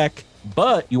healing back,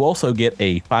 but you also get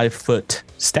a 5-foot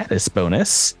status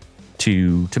bonus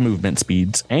to movement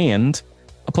speeds and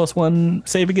a +1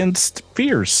 save against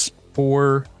fears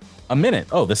for a minute.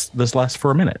 Oh, this lasts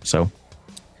for a minute. So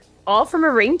All from a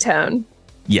ringtone.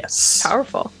 yes.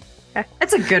 Powerful.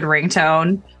 It's a good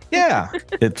ringtone. Yeah.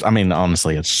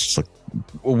 Honestly, it's like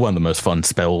one of the most fun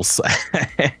spells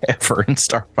ever in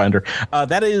Starfinder.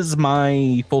 That is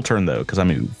my full turn though, because I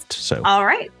moved. So All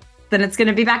right. Then it's going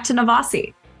to be back to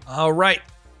Navasi. All right.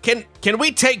 Can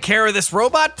we take care of this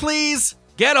robot, please?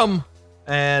 Get him.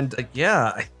 And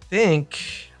I think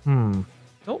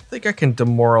don't think I can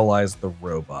demoralize the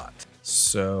robot.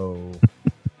 So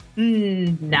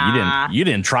Nah. you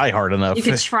didn't try hard enough. You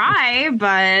could try,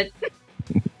 but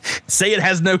Say it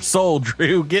has no soul,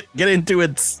 Drew. Get into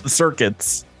its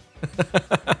circuits.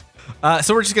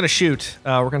 so we're just gonna shoot.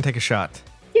 We're gonna take a shot.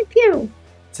 pew pew.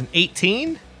 It's an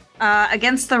 18.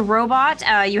 Against the robot,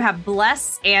 you have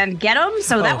Bless and Get 'em,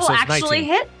 so that will so it's actually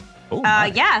 19. hit. Oh,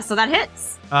 nice. Yeah, so that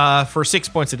hits. For 6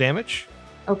 points of damage.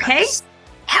 Okay.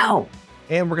 Ow.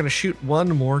 And we're gonna shoot one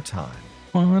more time.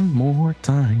 One more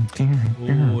time.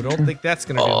 Ooh, don't think that's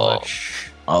gonna do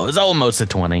much. Oh, it's almost a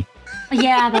 20.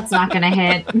 Yeah, that's not gonna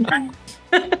hit.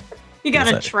 You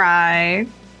gotta that? try.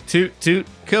 Toot toot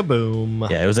kaboom.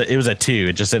 Yeah, it was a 2.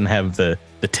 It just didn't have the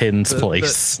tens The-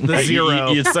 place. the that you-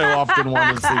 zero. You so often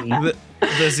want to see.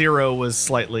 The 0 was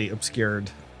slightly obscured.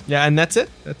 Yeah, and that's it.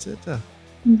 That's it. I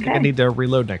think I need to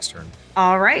reload next turn.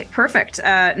 All right, perfect.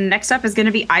 Next up is going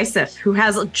to be Isif, who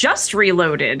has just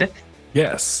reloaded.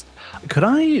 Yes. Could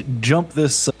I jump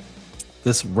this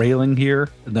railing here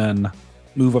and then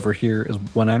move over here as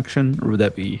one action, or would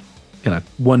that be kind of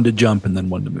one to jump and then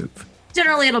one to move?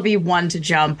 Generally, it'll be 1 to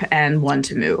jump and 1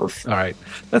 to move. All right,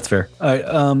 that's fair. All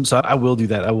right, so I will do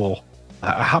that.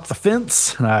 I hop the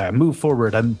fence and I move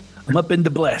forward. I'm up into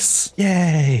Bless.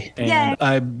 Yay.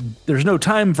 And there's no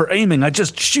time for aiming. I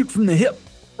just shoot from the hip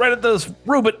right at those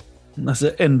robot.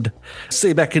 And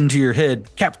say back into your head,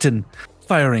 Captain,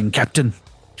 firing, Captain.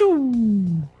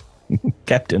 Choo.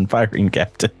 Captain, firing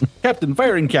captain. Captain,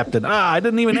 firing captain. I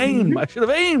didn't even aim. I should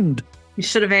have aimed. You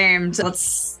should have aimed.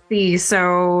 Let's see.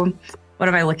 So what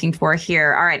am I looking for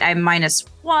here? All right, I'm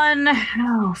 -1.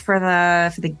 Oh, for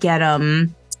the get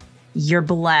 'em. You're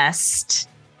blessed.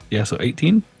 Yeah, so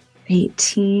 18.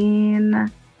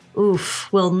 18. Oof,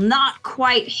 will not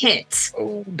quite hit.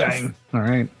 Oh, dang. All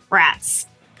right. Rats.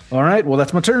 All right, well,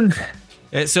 that's my turn.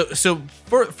 So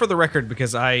for the record,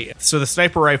 because the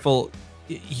sniper rifle,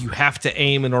 you have to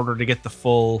aim in order to get the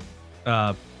full.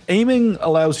 Aiming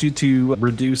allows you to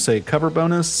reduce a cover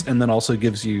bonus and then also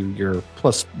gives you your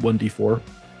plus 1d4.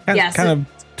 Yes. Kind of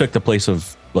took the place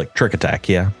of like trick attack,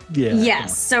 yeah. Yeah.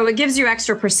 Yes. So it gives you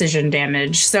extra precision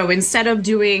damage. So instead of in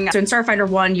Starfinder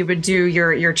 1, you would do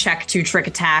your check to trick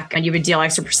attack and you would deal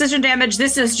extra precision damage.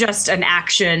 This is just an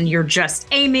action. You're just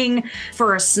aiming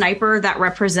for a sniper that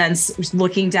represents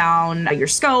looking down your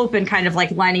scope and kind of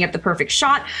like lining up the perfect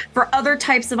shot. For other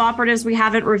types of operatives we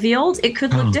haven't revealed, it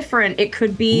could look different. It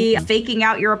could be faking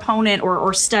out your opponent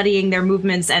or studying their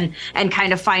movements and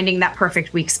kind of finding that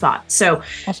perfect weak spot. So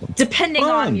depending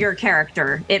on your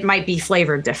character, it might be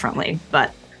flavored differently,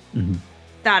 but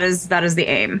that is the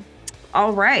aim.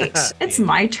 All right, it's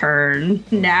my turn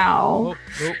now.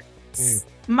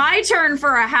 My turn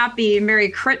for a happy Merry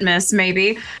Critmas,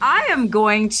 maybe. I'm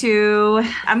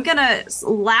gonna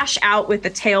lash out with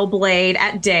the tail blade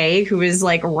at Day, who is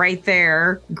like right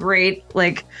there. Great,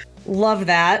 like love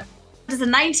that. Does a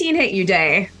 19 hit you,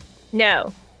 Day?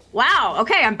 No. Wow.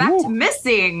 Okay, I'm back to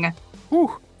missing.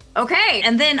 Okay,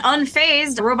 and then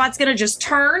unfazed, the robot's gonna just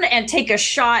turn and take a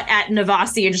shot at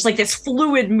Navasi, and just like this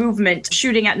fluid movement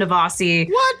shooting at Navasi.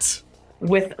 What?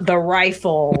 With the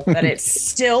rifle that it's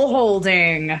still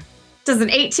holding. Does an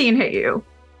 18 hit you?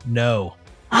 No.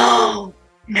 Oh,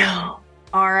 no.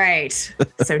 All right.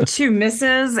 So 2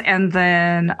 misses, and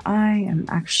then I am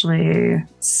actually,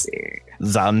 let's see.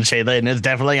 Zan Shaylin is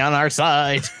definitely on our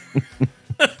side.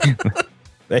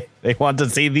 They want to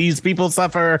see these people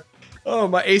suffer. Oh,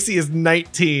 my AC is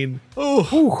 19.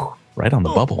 Oh, right on the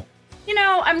bubble. You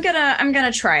know, I'm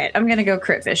gonna try it. I'm gonna go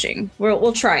crit fishing.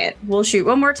 We'll try it. We'll shoot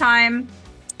one more time.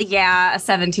 Yeah, a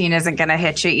 17 isn't gonna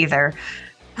hit you either.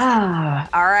 All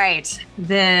right,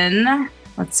 then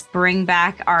let's bring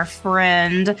back our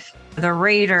friend, the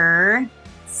Raider.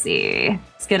 Let's see.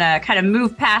 It's gonna kind of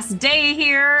move past Day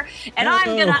here, and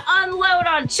I'm gonna unload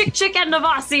on Chick and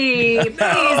Navasi.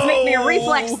 Please make me a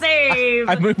reflex save.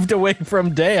 I moved away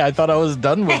from Day. I thought I was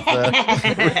done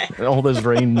with all this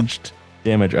ranged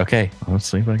damage. Okay, let's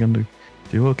see if I can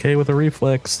do okay with a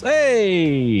reflex.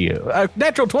 Hey, a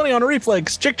natural 20 on a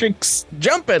reflex. Chick's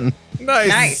jumping.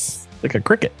 Nice. Like a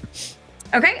cricket.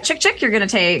 Okay, Chick, you're gonna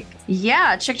take.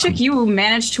 Yeah, Chick, you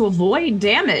managed to avoid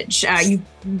damage. You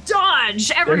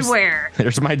dodge everywhere.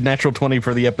 There's my natural 20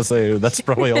 for the episode. That's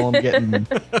probably all I'm getting.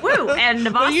 Woo! And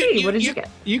Navasi, what did you get?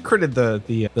 You critted the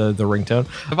ringtone.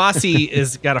 Navasi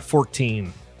is got a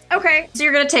 14. Okay, so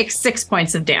you're gonna take 6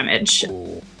 points of damage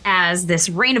as this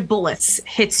rain of bullets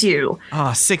hits you.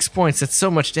 6 points. That's so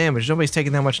much damage. Nobody's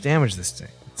taking that much damage this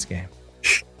game.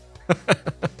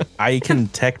 I can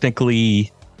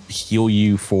technically heal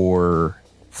you for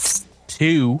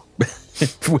 2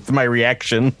 with my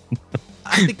reaction.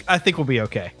 I think we'll be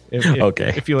okay.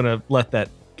 If you want to let that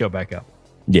go back up.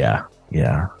 Yeah.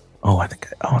 Oh,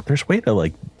 there's a way to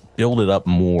like build it up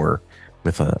more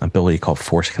with an ability called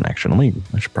Force Connection.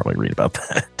 I should probably read about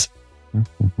that.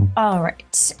 All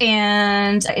right,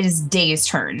 and it is Day's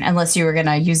turn. Unless you were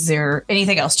gonna use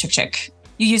anything else, Chick.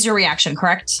 You use your reaction,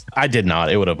 correct? I did not.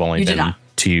 It would have only been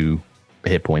 2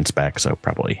 hit points back, so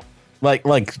probably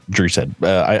like Drew said,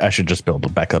 I should just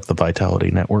build back up the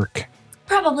vitality network.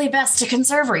 Probably best to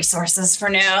conserve resources for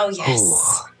now. Yes.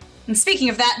 Ooh. And speaking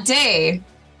of that, Day.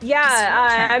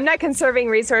 Yeah, I'm not conserving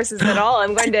resources at all.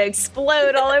 I'm going to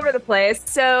explode all over the place.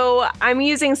 So I'm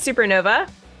using Supernova,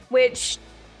 which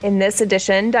in this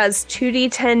edition does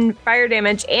 2d10 fire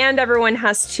damage, and everyone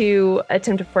has to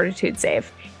attempt a fortitude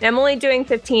save. And I'm only doing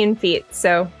 15 feet,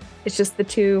 so it's just the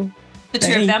two. The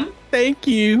two of them? Thank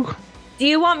you. Do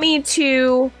you want me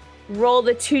to roll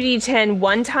the 2d10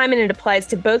 one time and it applies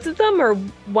to both of them, or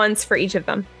once for each of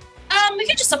them? We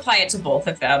can just apply it to both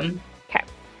of them. Okay.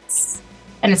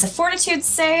 And it's a fortitude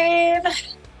save.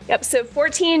 Yep, so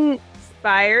 14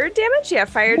 fire damage. Yeah,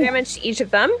 fire damage to each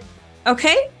of them.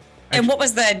 Okay. And what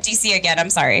was the DC again? I'm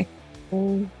sorry.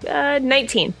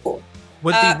 19.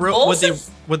 Would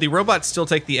the robot still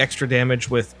take the extra damage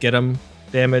with get 'em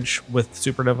damage with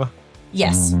Supernova?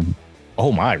 Yes.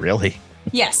 Oh my, really?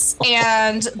 Yes.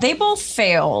 And they both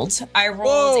failed. I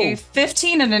rolled a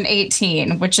 15 and an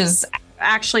 18, which is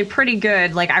actually pretty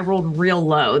good. Like, I rolled real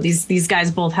low. These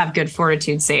guys both have good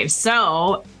fortitude saves.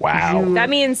 So Wow. That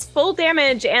means full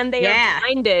damage, and they are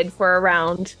blinded for a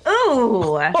round.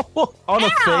 ooh. On a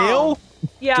fail?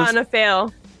 Yeah, Just- on a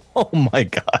fail. Oh my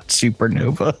god,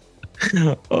 supernova.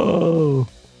 Oh.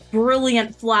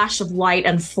 Brilliant flash of light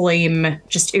and flame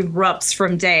just erupts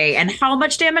from Day. And how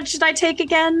much damage did I take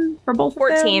again for both?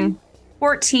 14.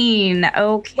 14.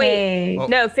 Okay. Wait,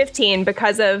 no, 15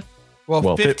 because of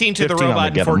 15 to the 15 on robot the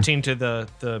and get 'em. 14 to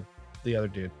the other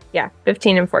dude.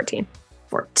 15 and 14.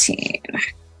 14.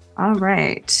 All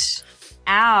right.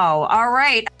 Ow. All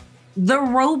right. The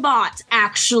robot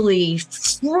actually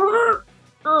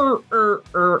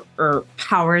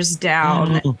powers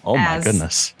down. Oh my as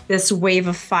goodness. This wave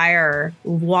of fire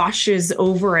washes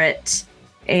over it,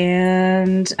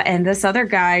 and this other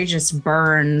guy just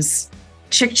burns.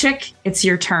 Chick, it's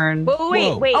your turn. Wait.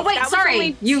 Whoa. Oh, wait, that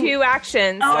sorry. Was only 2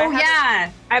 actions. Oh, I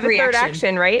have I have a 3rd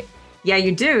action, right? Yeah,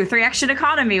 you do. 3 action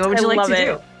economy. What would I you like love to it.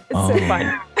 do? It's so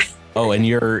fun. Oh, and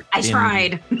you're I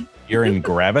tried. You're in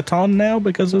Graviton now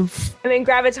because of I'm in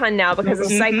Graviton now because of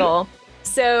Cycle.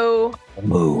 So,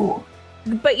 Moo.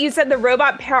 but you said the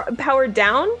robot powered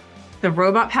down? The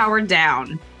robot powered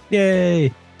down.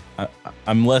 Yay.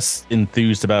 I'm less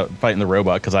enthused about fighting the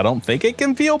robot because I don't think it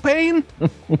can feel pain.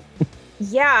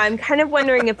 Yeah, I'm kind of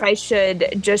wondering if I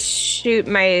should just shoot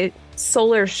my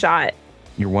solar shot.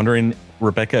 You're wondering,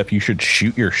 Rebecca, if you should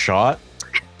shoot your shot?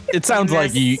 It sounds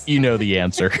like you know the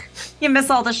answer. You miss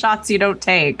all the shots you don't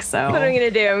take. So What I'm gonna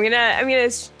do? I'm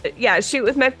gonna shoot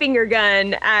with my finger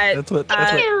gun at. That's what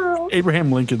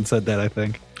Abraham Lincoln said that, I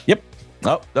think. Yep.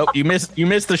 Oh, you missed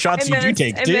the shots you do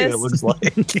take too. It missed. looks like.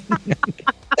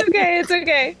 It's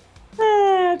okay.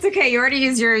 It's okay. You already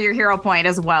used your hero point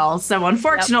as well. So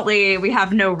unfortunately, we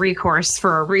have no recourse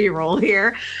for a reroll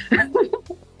here.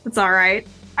 It's all right.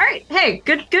 All right. Hey,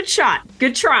 good shot.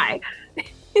 Good try.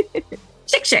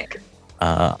 Chick.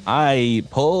 I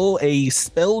pull a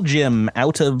spell gem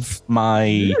out of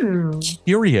my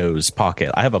curios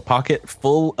pocket. I have a pocket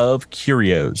full of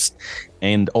curios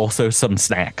and also some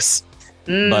snacks.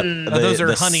 But Those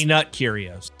are honey nut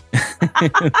curios.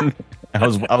 I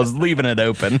was leaving it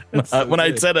open. When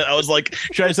I said it, I was like,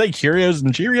 should I say Curios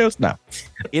and Cheerios? No.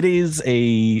 It is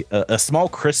a small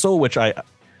crystal, which I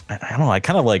don't know, I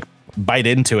kind of like bite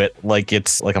into it like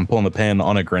it's like I'm pulling the pin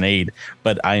on a grenade,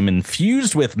 but I'm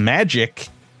infused with magic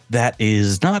that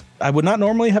is not, I would not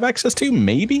normally have access to.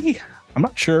 Maybe. I'm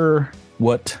not sure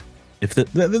what. If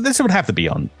this would have to be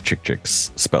on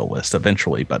Chick's spell list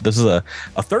eventually, but this is a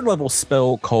 3rd level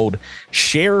spell called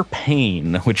Share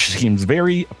Pain, which seems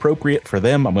very appropriate for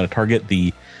them. I'm going to target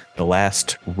the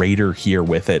last raider here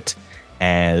with it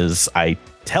as I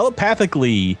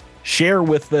telepathically share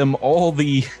with them all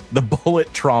the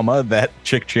bullet trauma that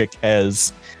Chick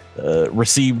has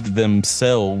received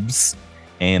themselves,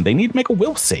 and they need to make a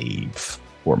will save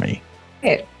for me.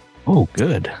 Hey. Oh,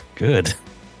 good.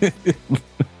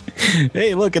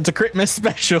 Hey, look, it's a Critmas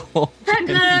special.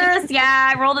 Goodness,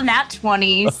 yeah, I rolled a nat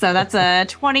 20, so that's a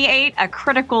 28, a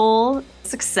critical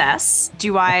success.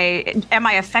 Am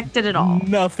I affected at all?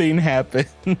 Nothing happened.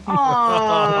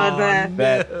 Oh,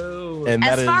 That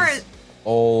as far is as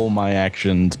all my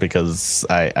actions because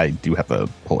I do have to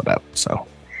pull it out. So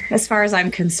as far as I'm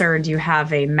concerned, you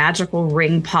have a magical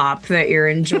ring pop that you're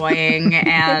enjoying,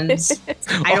 and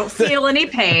I don't feel any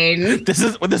pain.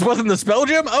 this wasn't the spell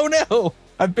gem. Oh no.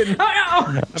 I've been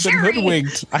Sherry.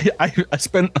 hoodwinked. I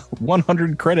spent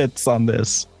 100 credits on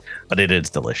this, but it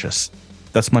is delicious.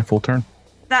 That's my full turn.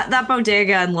 That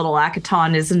bodega and Little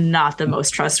Akaton is not the most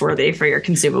trustworthy for your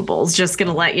consumables. Just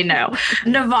gonna let you know.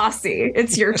 Navasi,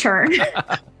 it's your turn.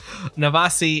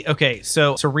 Navasi, okay,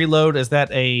 so to reload, is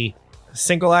that a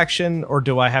single action or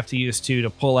do I have to use 2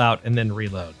 to pull out and then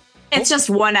reload? It's just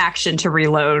one action to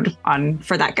reload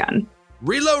for that gun.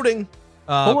 Reloading.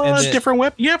 Pull out a different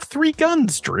weapon. You have 3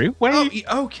 guns, Drew. Wait.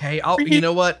 Okay. You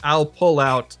know what? I'll pull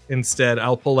out instead.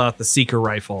 I'll pull out the Seeker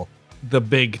rifle, the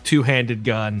big 2-handed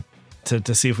gun,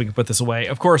 to see if we can put this away.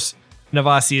 Of course,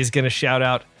 Navasi is going to shout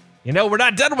out, we're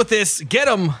not done with this. Get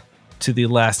him to the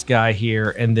last guy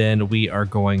here, and then we are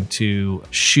going to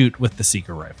shoot with the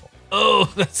Seeker rifle. Oh,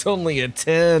 that's only a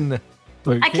 10.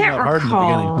 Well, I can't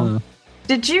recall.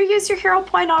 Did you use your hero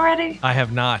point already? I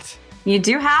have not. You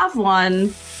do have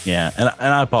one. Yeah, and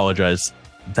I apologize.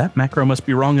 That macro must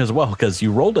be wrong as well because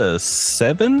you rolled a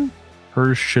 7.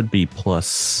 Hers should be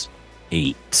 +8.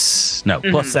 No,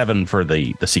 +7 for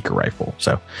the Seeker rifle.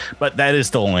 So, but that is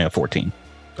still only a 14.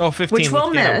 Oh, 15. Which will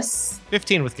with Get 'em. miss.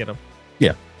 15 with Get him.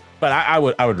 Yeah, but I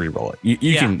would re-roll it.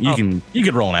 You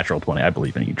can roll a natural 20. I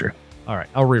believe in you, Drew. All right,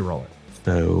 I'll re-roll it.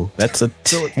 So that's a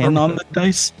 10 on the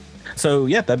dice. So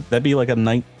yeah, that'd be like a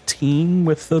 19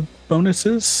 with the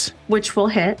bonuses. Which will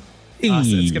hit. So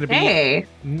it's going to be Hey.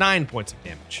 9 points of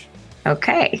damage.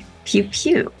 Okay. Pew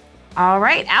pew. All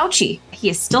right. Ouchie. He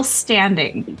is still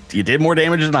standing. You did more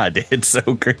damage than I did, so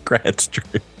congrats, Drew.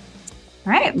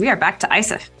 All right. We are back to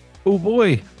Isaac. Oh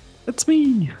boy, that's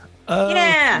me.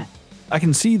 Yeah. I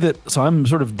can see that. So I'm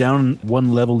sort of down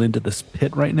one level into this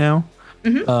pit right now.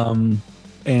 Mhm.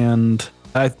 And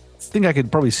I think I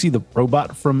could probably see the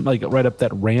robot from like right up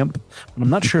that ramp. But I'm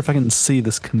not sure if I can see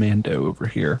this commando over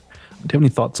here. Do you have any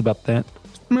thoughts about that?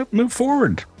 Move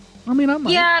forward. I mean, I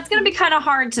might. Yeah, it's going to be kind of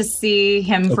hard to see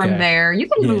him from Okay. there. You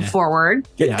can move forward.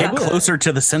 Get closer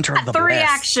to the center of the 3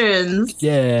 blast. actions.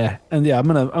 Yeah, and yeah, I'm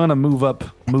gonna move up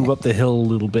the hill a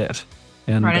little bit,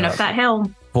 and Running up that hill.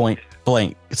 Point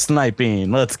blank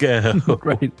sniping. Let's go.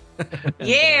 right.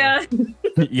 Yeah.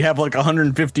 You have like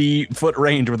 150 foot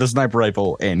range with a sniper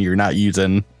rifle, and you're not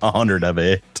using 100 of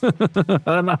it.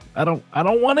 I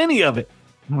don't want any of it.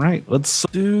 All right, let's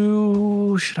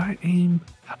do. Should I aim?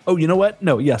 Oh, you know what?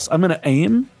 No, yes, I'm gonna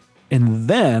aim, and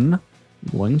then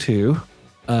I'm going to.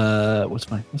 What's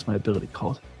my ability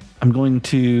called? I'm going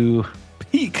to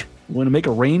peek. I'm going to make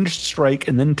a ranged strike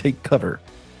and then take cover.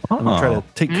 I'm gonna try to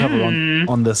take cover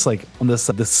on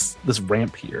this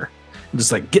ramp here, and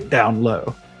just like get down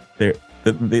low. There,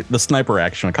 the sniper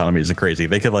action economy is crazy.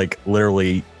 They could like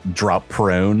literally drop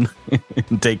prone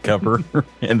and take cover,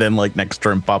 and then like next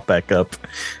turn pop back up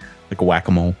like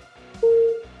whack-a-mole.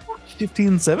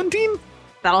 15, 17?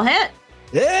 That'll hit.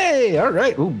 Yay! All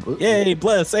right. Ooh, Yay!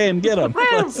 Bless and get him.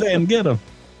 Bless and get him.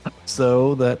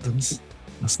 So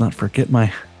let's not forget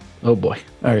my. Oh boy!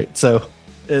 All right. So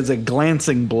it's a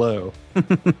glancing blow.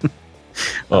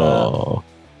 Oh.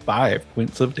 5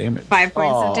 points of damage. 5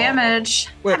 points of damage.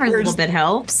 Every little where's- bit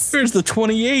helps. Here's the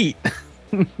 28.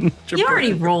 You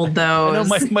already rolled I know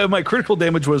those. my critical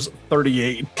damage was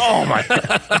 38. Oh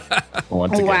my!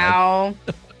 Once again, Wow.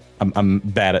 I'm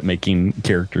bad at making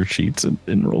character sheets in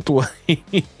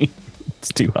Roll20. It's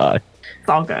too high. It's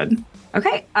all good.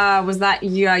 Okay. Was that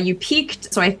you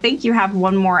peaked? So I think you have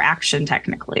one more action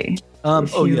technically.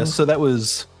 Oh yes. So that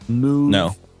was move,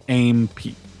 No. aim,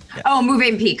 peek. Oh, move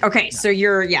and peak. Okay, so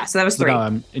so that was So 3. now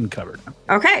I'm in cover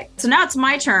now. Okay, so now it's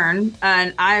my turn,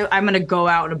 and I'm gonna go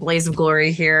out in a blaze of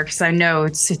glory here because I know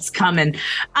it's coming.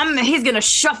 He's gonna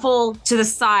shuffle to the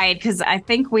side because I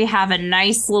think we have a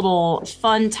nice little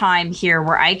fun time here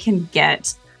where I can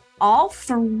get all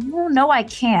 3. No, I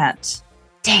can't.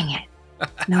 Dang it.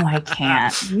 No, I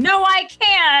can't. No, I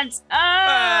can't.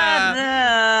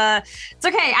 It's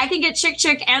okay. I can get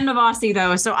Chick and Navasi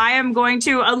though, so I am going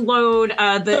to unload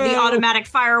the automatic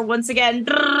fire once again.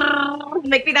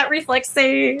 Make me that reflex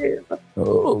save.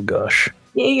 Oh gosh.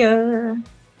 Yeah.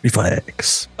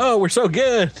 Reflex. Oh, we're so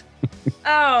good.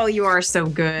 Oh, you are so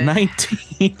good.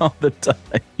 19 on the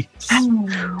dice.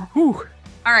 Whew.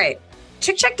 All right.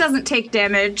 Chick doesn't take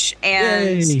damage,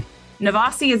 and Yay.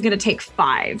 Navasi is going to take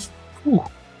 5. 5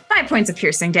 points of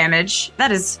piercing damage.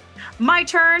 That is my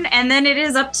turn, and then it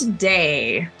is up to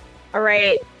Day. All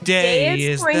right. Day Day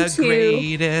is is going the to-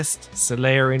 greatest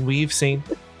Solarian we've seen.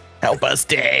 Help us,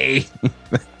 Day.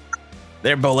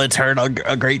 Their bullets hurt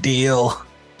a great deal.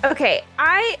 Okay,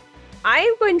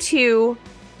 I'm going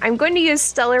to use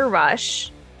Stellar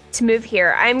Rush to move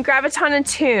here. I'm Graviton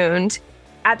attuned.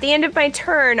 At the end of my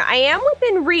turn, I am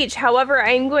within reach. However,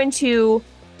 I'm going to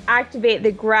activate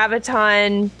the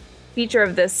Graviton feature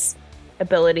of this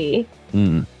ability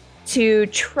to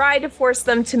try to force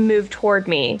them to move toward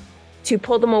me, to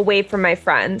pull them away from my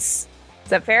friends. Is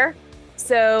that fair?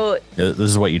 So This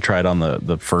is what you tried on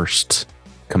the first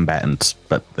combatants,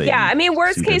 but they yeah, I mean,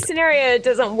 worst succeeded. case scenario, it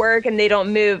doesn't work and they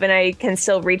don't move and I can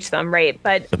still reach them, right?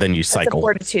 But But then you it's a cycle.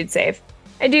 fortitude save.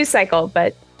 I do cycle,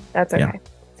 but that's okay. Yeah.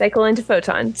 Cycle into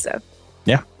photon, so.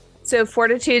 Yeah. So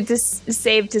fortitude to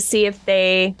save to see if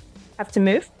they have to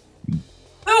move.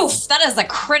 Oof, that is a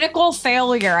critical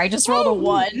failure. I just rolled a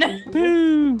 1.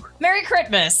 Woo. Merry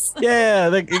Critmas. Yeah,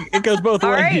 it goes both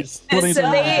All right. ways. So 20.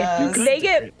 they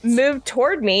get moved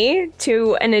toward me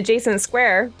to an adjacent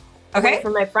square away Okay.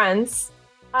 from my friends.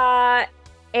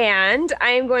 And I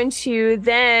am going to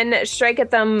then strike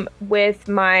at them with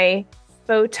my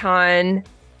photon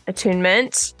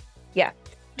attunement. Yeah.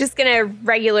 Just gonna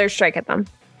regular strike at them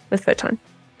with photon.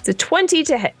 It's a 20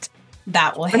 to hit.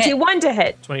 That will hit. 21 to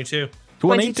hit. 22.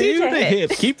 22 to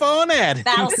hit. Keep on at it.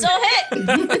 That'll still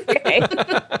hit. Okay.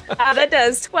 That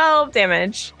does 12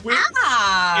 damage. In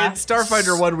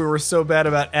Starfinder 1, we were so bad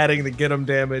about adding the get 'em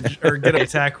damage or get 'em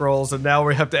attack rolls, and now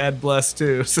we have to add bless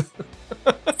too. So.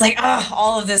 It's like,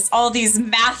 all these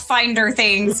math finder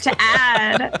things to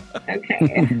add.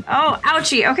 Okay. Oh,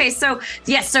 ouchie. Okay, so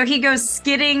yes, so he goes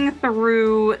skidding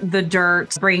through the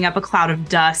dirt, bringing up a cloud of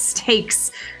dust,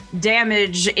 takes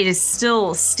damage. It is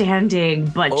still standing,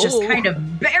 but just kind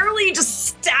of barely just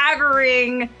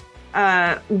staggering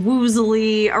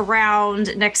woozily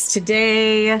around next to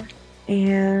Day.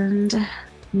 And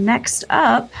next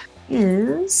up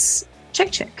is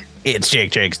Chick. It's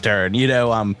Chick's turn. You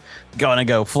know, I'm gonna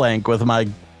go flank with my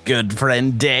good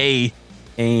friend Day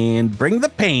and bring the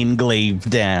pain glaive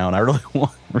down. I really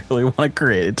want to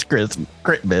crit. It's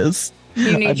Critmas.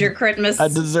 You need your Critmas. I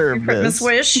deserve your Critmas this.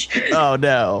 wish. Oh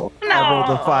no. I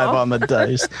rolled a 5 on the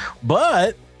dice.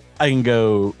 But I can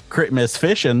go Critmas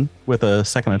fishing with a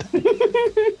second attack.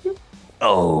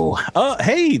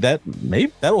 Hey,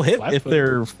 that'll hit if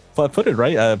they're flat-footed,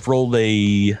 right? I've rolled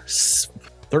a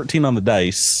 13 on the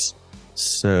dice.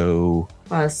 So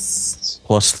plus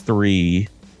 3,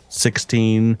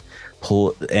 16,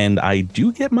 and I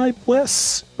do get my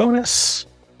bless bonus.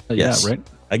 Yes, yeah, right.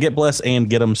 I get bless and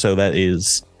get them, so that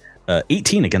is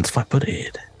 18 against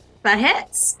flat-footed. That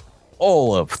hits.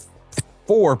 All of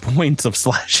 4 points of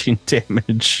slashing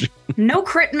damage. No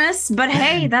Critmas, but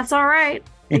hey, that's all right.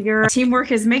 Your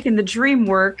teamwork is making the dream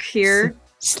work here.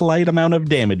 Slight amount of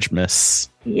damage miss.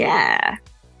 Yeah.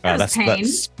 That's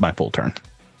my full turn.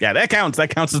 Yeah, that counts.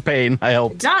 That counts as pain. I It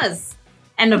helped. does.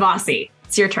 And Navasi,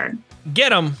 it's your turn.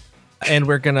 Get him. And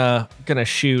we're gonna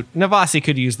shoot. Navasi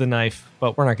could use the knife,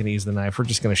 but we're not gonna use the knife. We're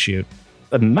just gonna shoot.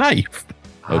 A knife.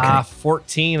 Okay.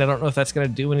 14. I don't know if that's gonna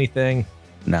do anything.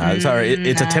 No, sorry.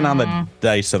 It's a 10 on the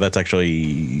dice, so that's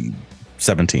actually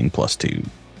 17 plus 2.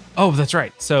 Oh, that's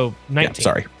right. So 19. Yeah,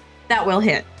 sorry. That will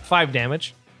hit. 5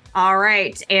 damage. All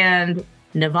right. And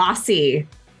Navasi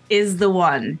is the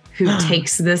one who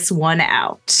takes this one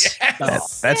out.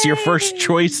 That's your first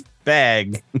choice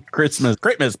bag. Christmas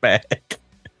bag.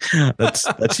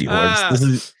 That's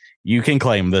yours. You can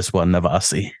claim this one,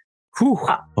 Navasi.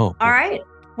 All right.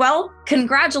 Well,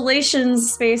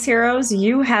 congratulations, Space Heroes.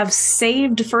 You have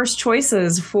saved first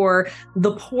choices for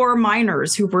the poor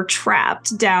miners who were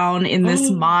trapped down in this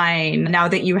mine. Now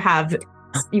that you have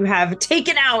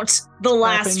taken out the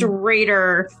last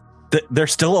raider. They're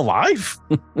still alive?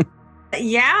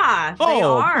 Yeah, they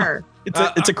are.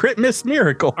 It's a crit miss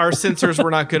miracle. Our sensors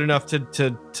were not good enough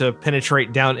to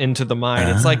penetrate down into the mine.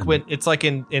 It's like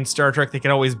in Star Trek, they can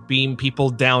always beam people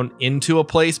down into a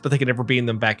place, but they can never beam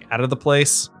them back out of the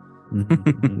place.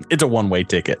 It's a one-way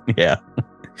ticket. Yeah.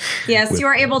 Yes, you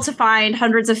are able to find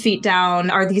hundreds of feet down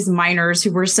are these miners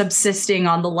who were subsisting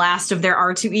on the last of their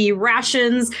R2E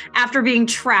rations after being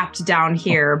trapped down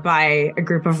here by a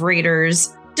group of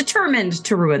raiders determined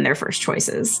to ruin their first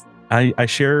choices. I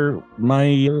share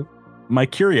my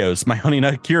curios, my honey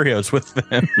nut curios with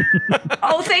them.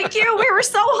 Oh, thank you. We were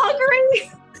so hungry.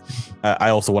 I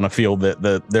also want to feel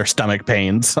their stomach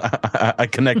pains. I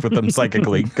connect with them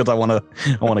psychically because I want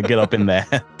to get up in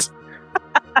that.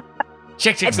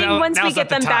 I think once we get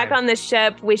them back on the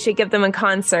ship, we should give them a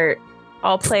concert.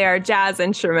 I'll play our jazz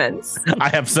instruments. I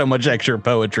have so much extra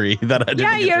poetry that I didn't.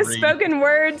 Yeah, you have spoken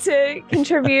word to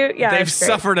contribute. Yeah, they've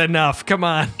suffered enough. Come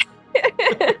on.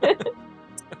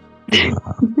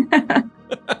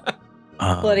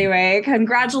 Well, anyway,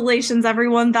 congratulations,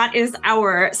 everyone. That is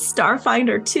our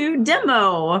Starfinder 2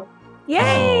 demo.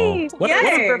 Yay! What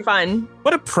super fun.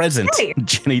 What a present, Yay.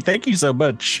 Jenny. Thank you so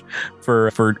much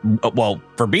for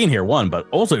being here, one, but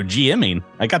also GMing.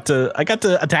 I got to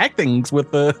attack things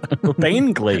with the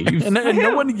pain glaive. and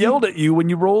no one yelled at you when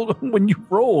you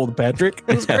rolled, Patrick.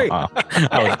 It was great.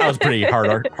 I was pretty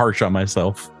harsh on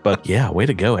myself, but yeah, way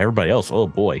to go, everybody else. Oh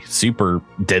boy, super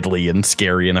deadly and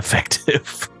scary and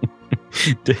effective.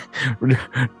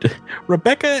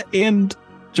 Rebecca and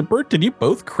Jabert, did you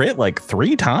both crit like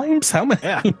 3 times? How many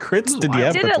crits did you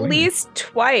have? I did at least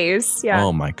twice. Yeah.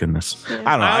 Oh my goodness. Yeah.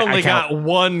 I don't know. I only got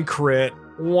 1 crit.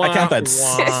 I count that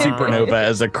supernova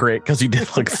as a crit because you did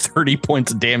like 30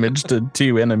 points of damage to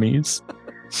 2 enemies.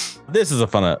 This is a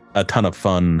ton of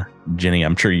fun, Jenny.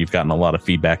 I'm sure you've gotten a lot of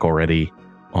feedback already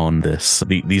on these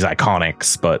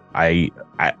iconics, but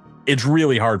it's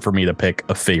really hard for me to pick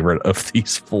a favorite of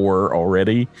these 4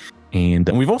 already. And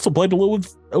we've also played a little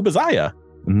with Obazaya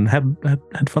and had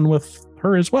fun with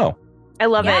her as well. I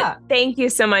love it. Thank you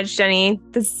so much, Jenny.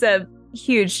 This is a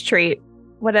huge treat.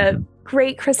 What a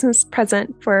great Christmas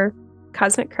present for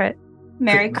Cosmic Crit.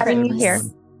 Merry having you Christmas.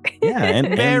 here. Yeah, and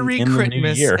Merry in the new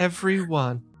Critmas, year.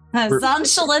 everyone.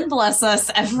 Zanshalin bless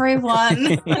us,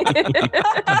 everyone.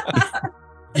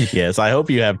 Yes, I hope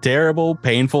you have terrible,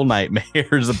 painful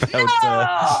nightmares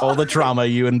about all the trauma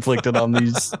you inflicted on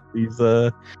these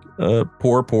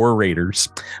poor raiders.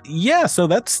 Yeah, so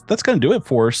that's going to do it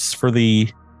for us for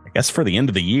the end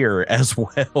of the year as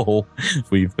well.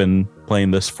 We've been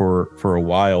playing this for a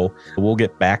while. We'll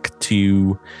get back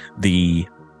to the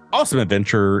awesome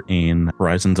adventure in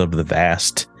Horizons of the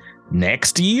Vast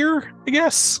next year, I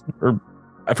guess. Or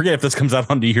I forget if this comes out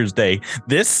on New Year's Day.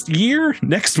 This year?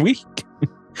 Next week?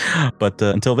 But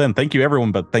until then, thank you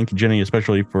everyone, but thank you Jenny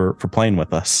especially for playing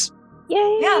with us.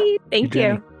 Yay! Yeah. Thank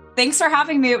you. Thanks for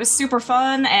having me. It was super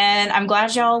fun, and I'm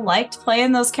glad y'all liked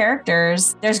playing those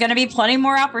characters. There's going to be plenty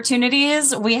more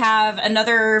opportunities. We have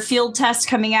another field test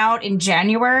coming out in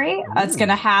January. It's going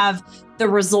to have the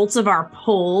results of our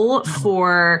poll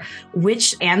for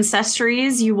which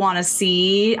ancestries you want to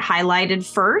see highlighted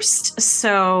first.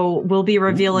 So we'll be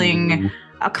revealing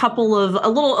a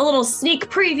little sneak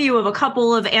preview of a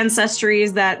couple of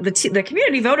ancestries that the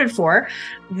community voted for.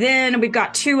 Then we've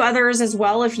got 2 others as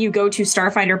well. If you go to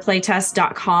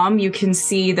starfinderplaytest.com, you can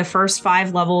see the first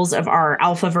 5 levels of our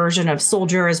alpha version of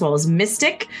soldier as well as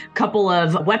mystic. A couple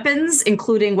of weapons,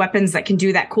 including weapons that can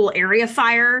do that cool area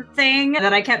fire thing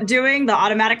that I kept doing, the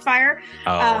automatic fire.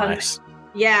 Oh, nice.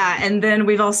 Yeah, and then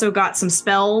we've also got some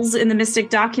spells in the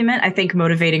Mystic document. I think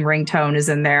Motivating Ringtone is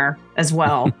in there as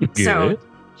well. So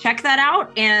check that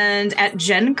out. And at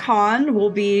Gen Con,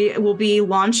 we'll be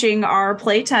launching our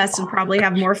playtest and probably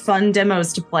have more fun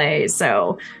demos to play.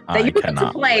 So that you get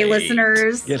to play,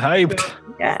 listeners. Get hyped.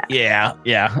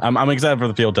 Yeah. I'm excited for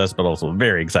the field test, but also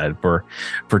very excited for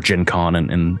Gen Con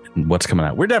and what's coming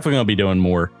out. We're definitely going to be doing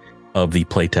more of the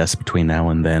playtest between now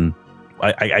and then.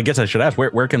 I guess I should ask,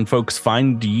 where can folks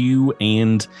find you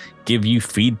and give you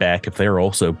feedback if they're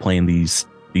also playing these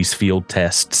field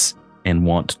tests and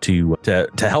want to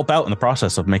help out in the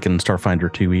process of making Starfinder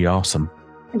 2E awesome?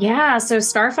 Yeah, so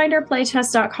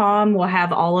starfinderplaytest.com will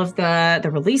have all of the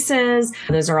releases.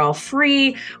 Those are all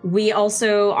free. We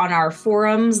also, on our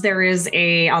forums, on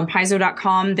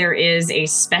Paizo.com, there is a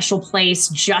special place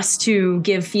just to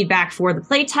give feedback for the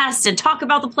playtest and talk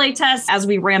about the playtest as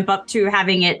we ramp up to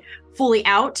having it fully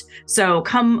out. So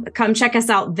come check us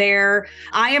out there.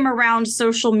 I am around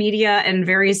social media and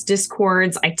various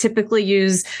Discords. I typically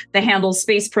use the handle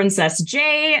Space Princess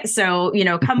J. So,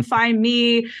 come find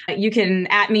me. You can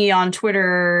 @ me on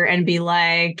Twitter and be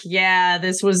like, yeah,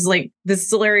 this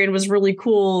Solarian was really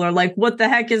cool. Or like, what the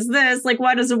heck is this? Like,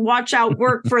 why doesn't watch out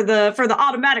work for the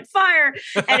automatic fire?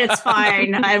 And it's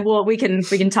fine. We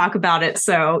can talk about it.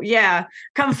 So yeah,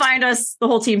 come find us. The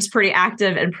whole team's pretty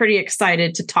active and pretty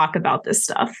excited to talk about this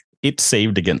stuff. It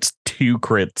saved against 2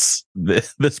 crits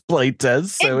this playtest,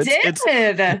 so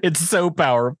it's so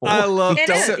powerful. I love it.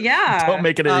 Don't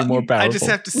make it any more powerful. I just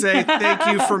have to say thank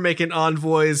you for making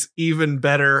envoys even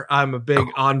better. I'm a big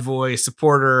envoy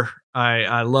supporter.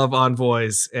 I love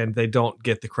envoys, and they don't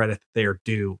get the credit that they are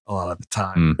due a lot of the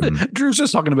time. Mm-hmm. Drew's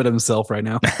just talking a bit of himself right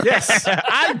now. Yes,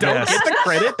 I don't get the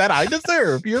credit that I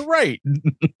deserve. You're right.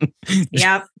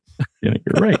 Yep. Yeah,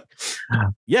 you're right.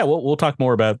 Yeah, we'll talk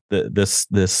more about this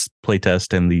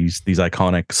playtest and these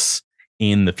iconics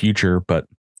in the future, but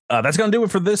that's gonna do it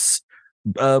for this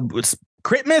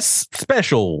Critmas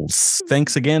specials.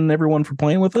 Thanks again, everyone, for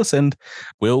playing with us, and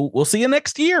we'll see you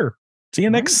next year. See you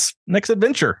next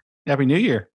adventure. Happy New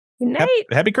Year. Good night.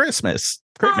 Happy Christmas.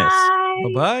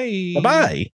 Bye-bye.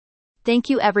 Bye-bye.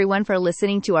 Thank you everyone for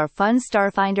listening to our fun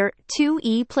Starfinder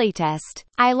 2E playtest.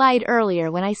 I lied earlier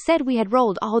when I said we had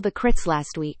rolled all the crits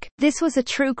last week. This was a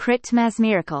true Critmas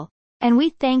miracle. And we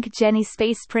thank Jenny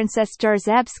Space Princess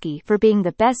Jarzabski for being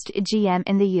the best GM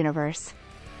in the universe.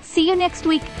 See you next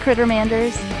week,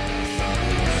 Crittermanders.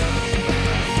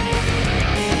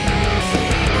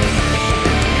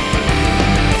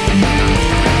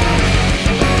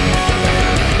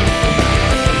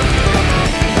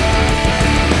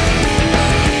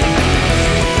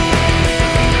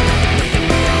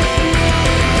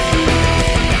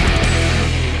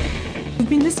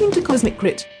 Listening to Cosmic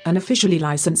Crit, an officially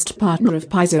licensed partner of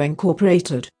Paizo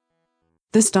Incorporated.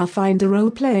 The Starfinder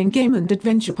role-playing game and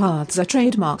adventure paths are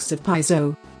trademarks of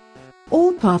Paizo.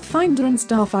 All Pathfinder and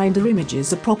Starfinder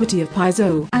images are property of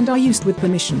Paizo and are used with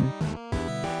permission.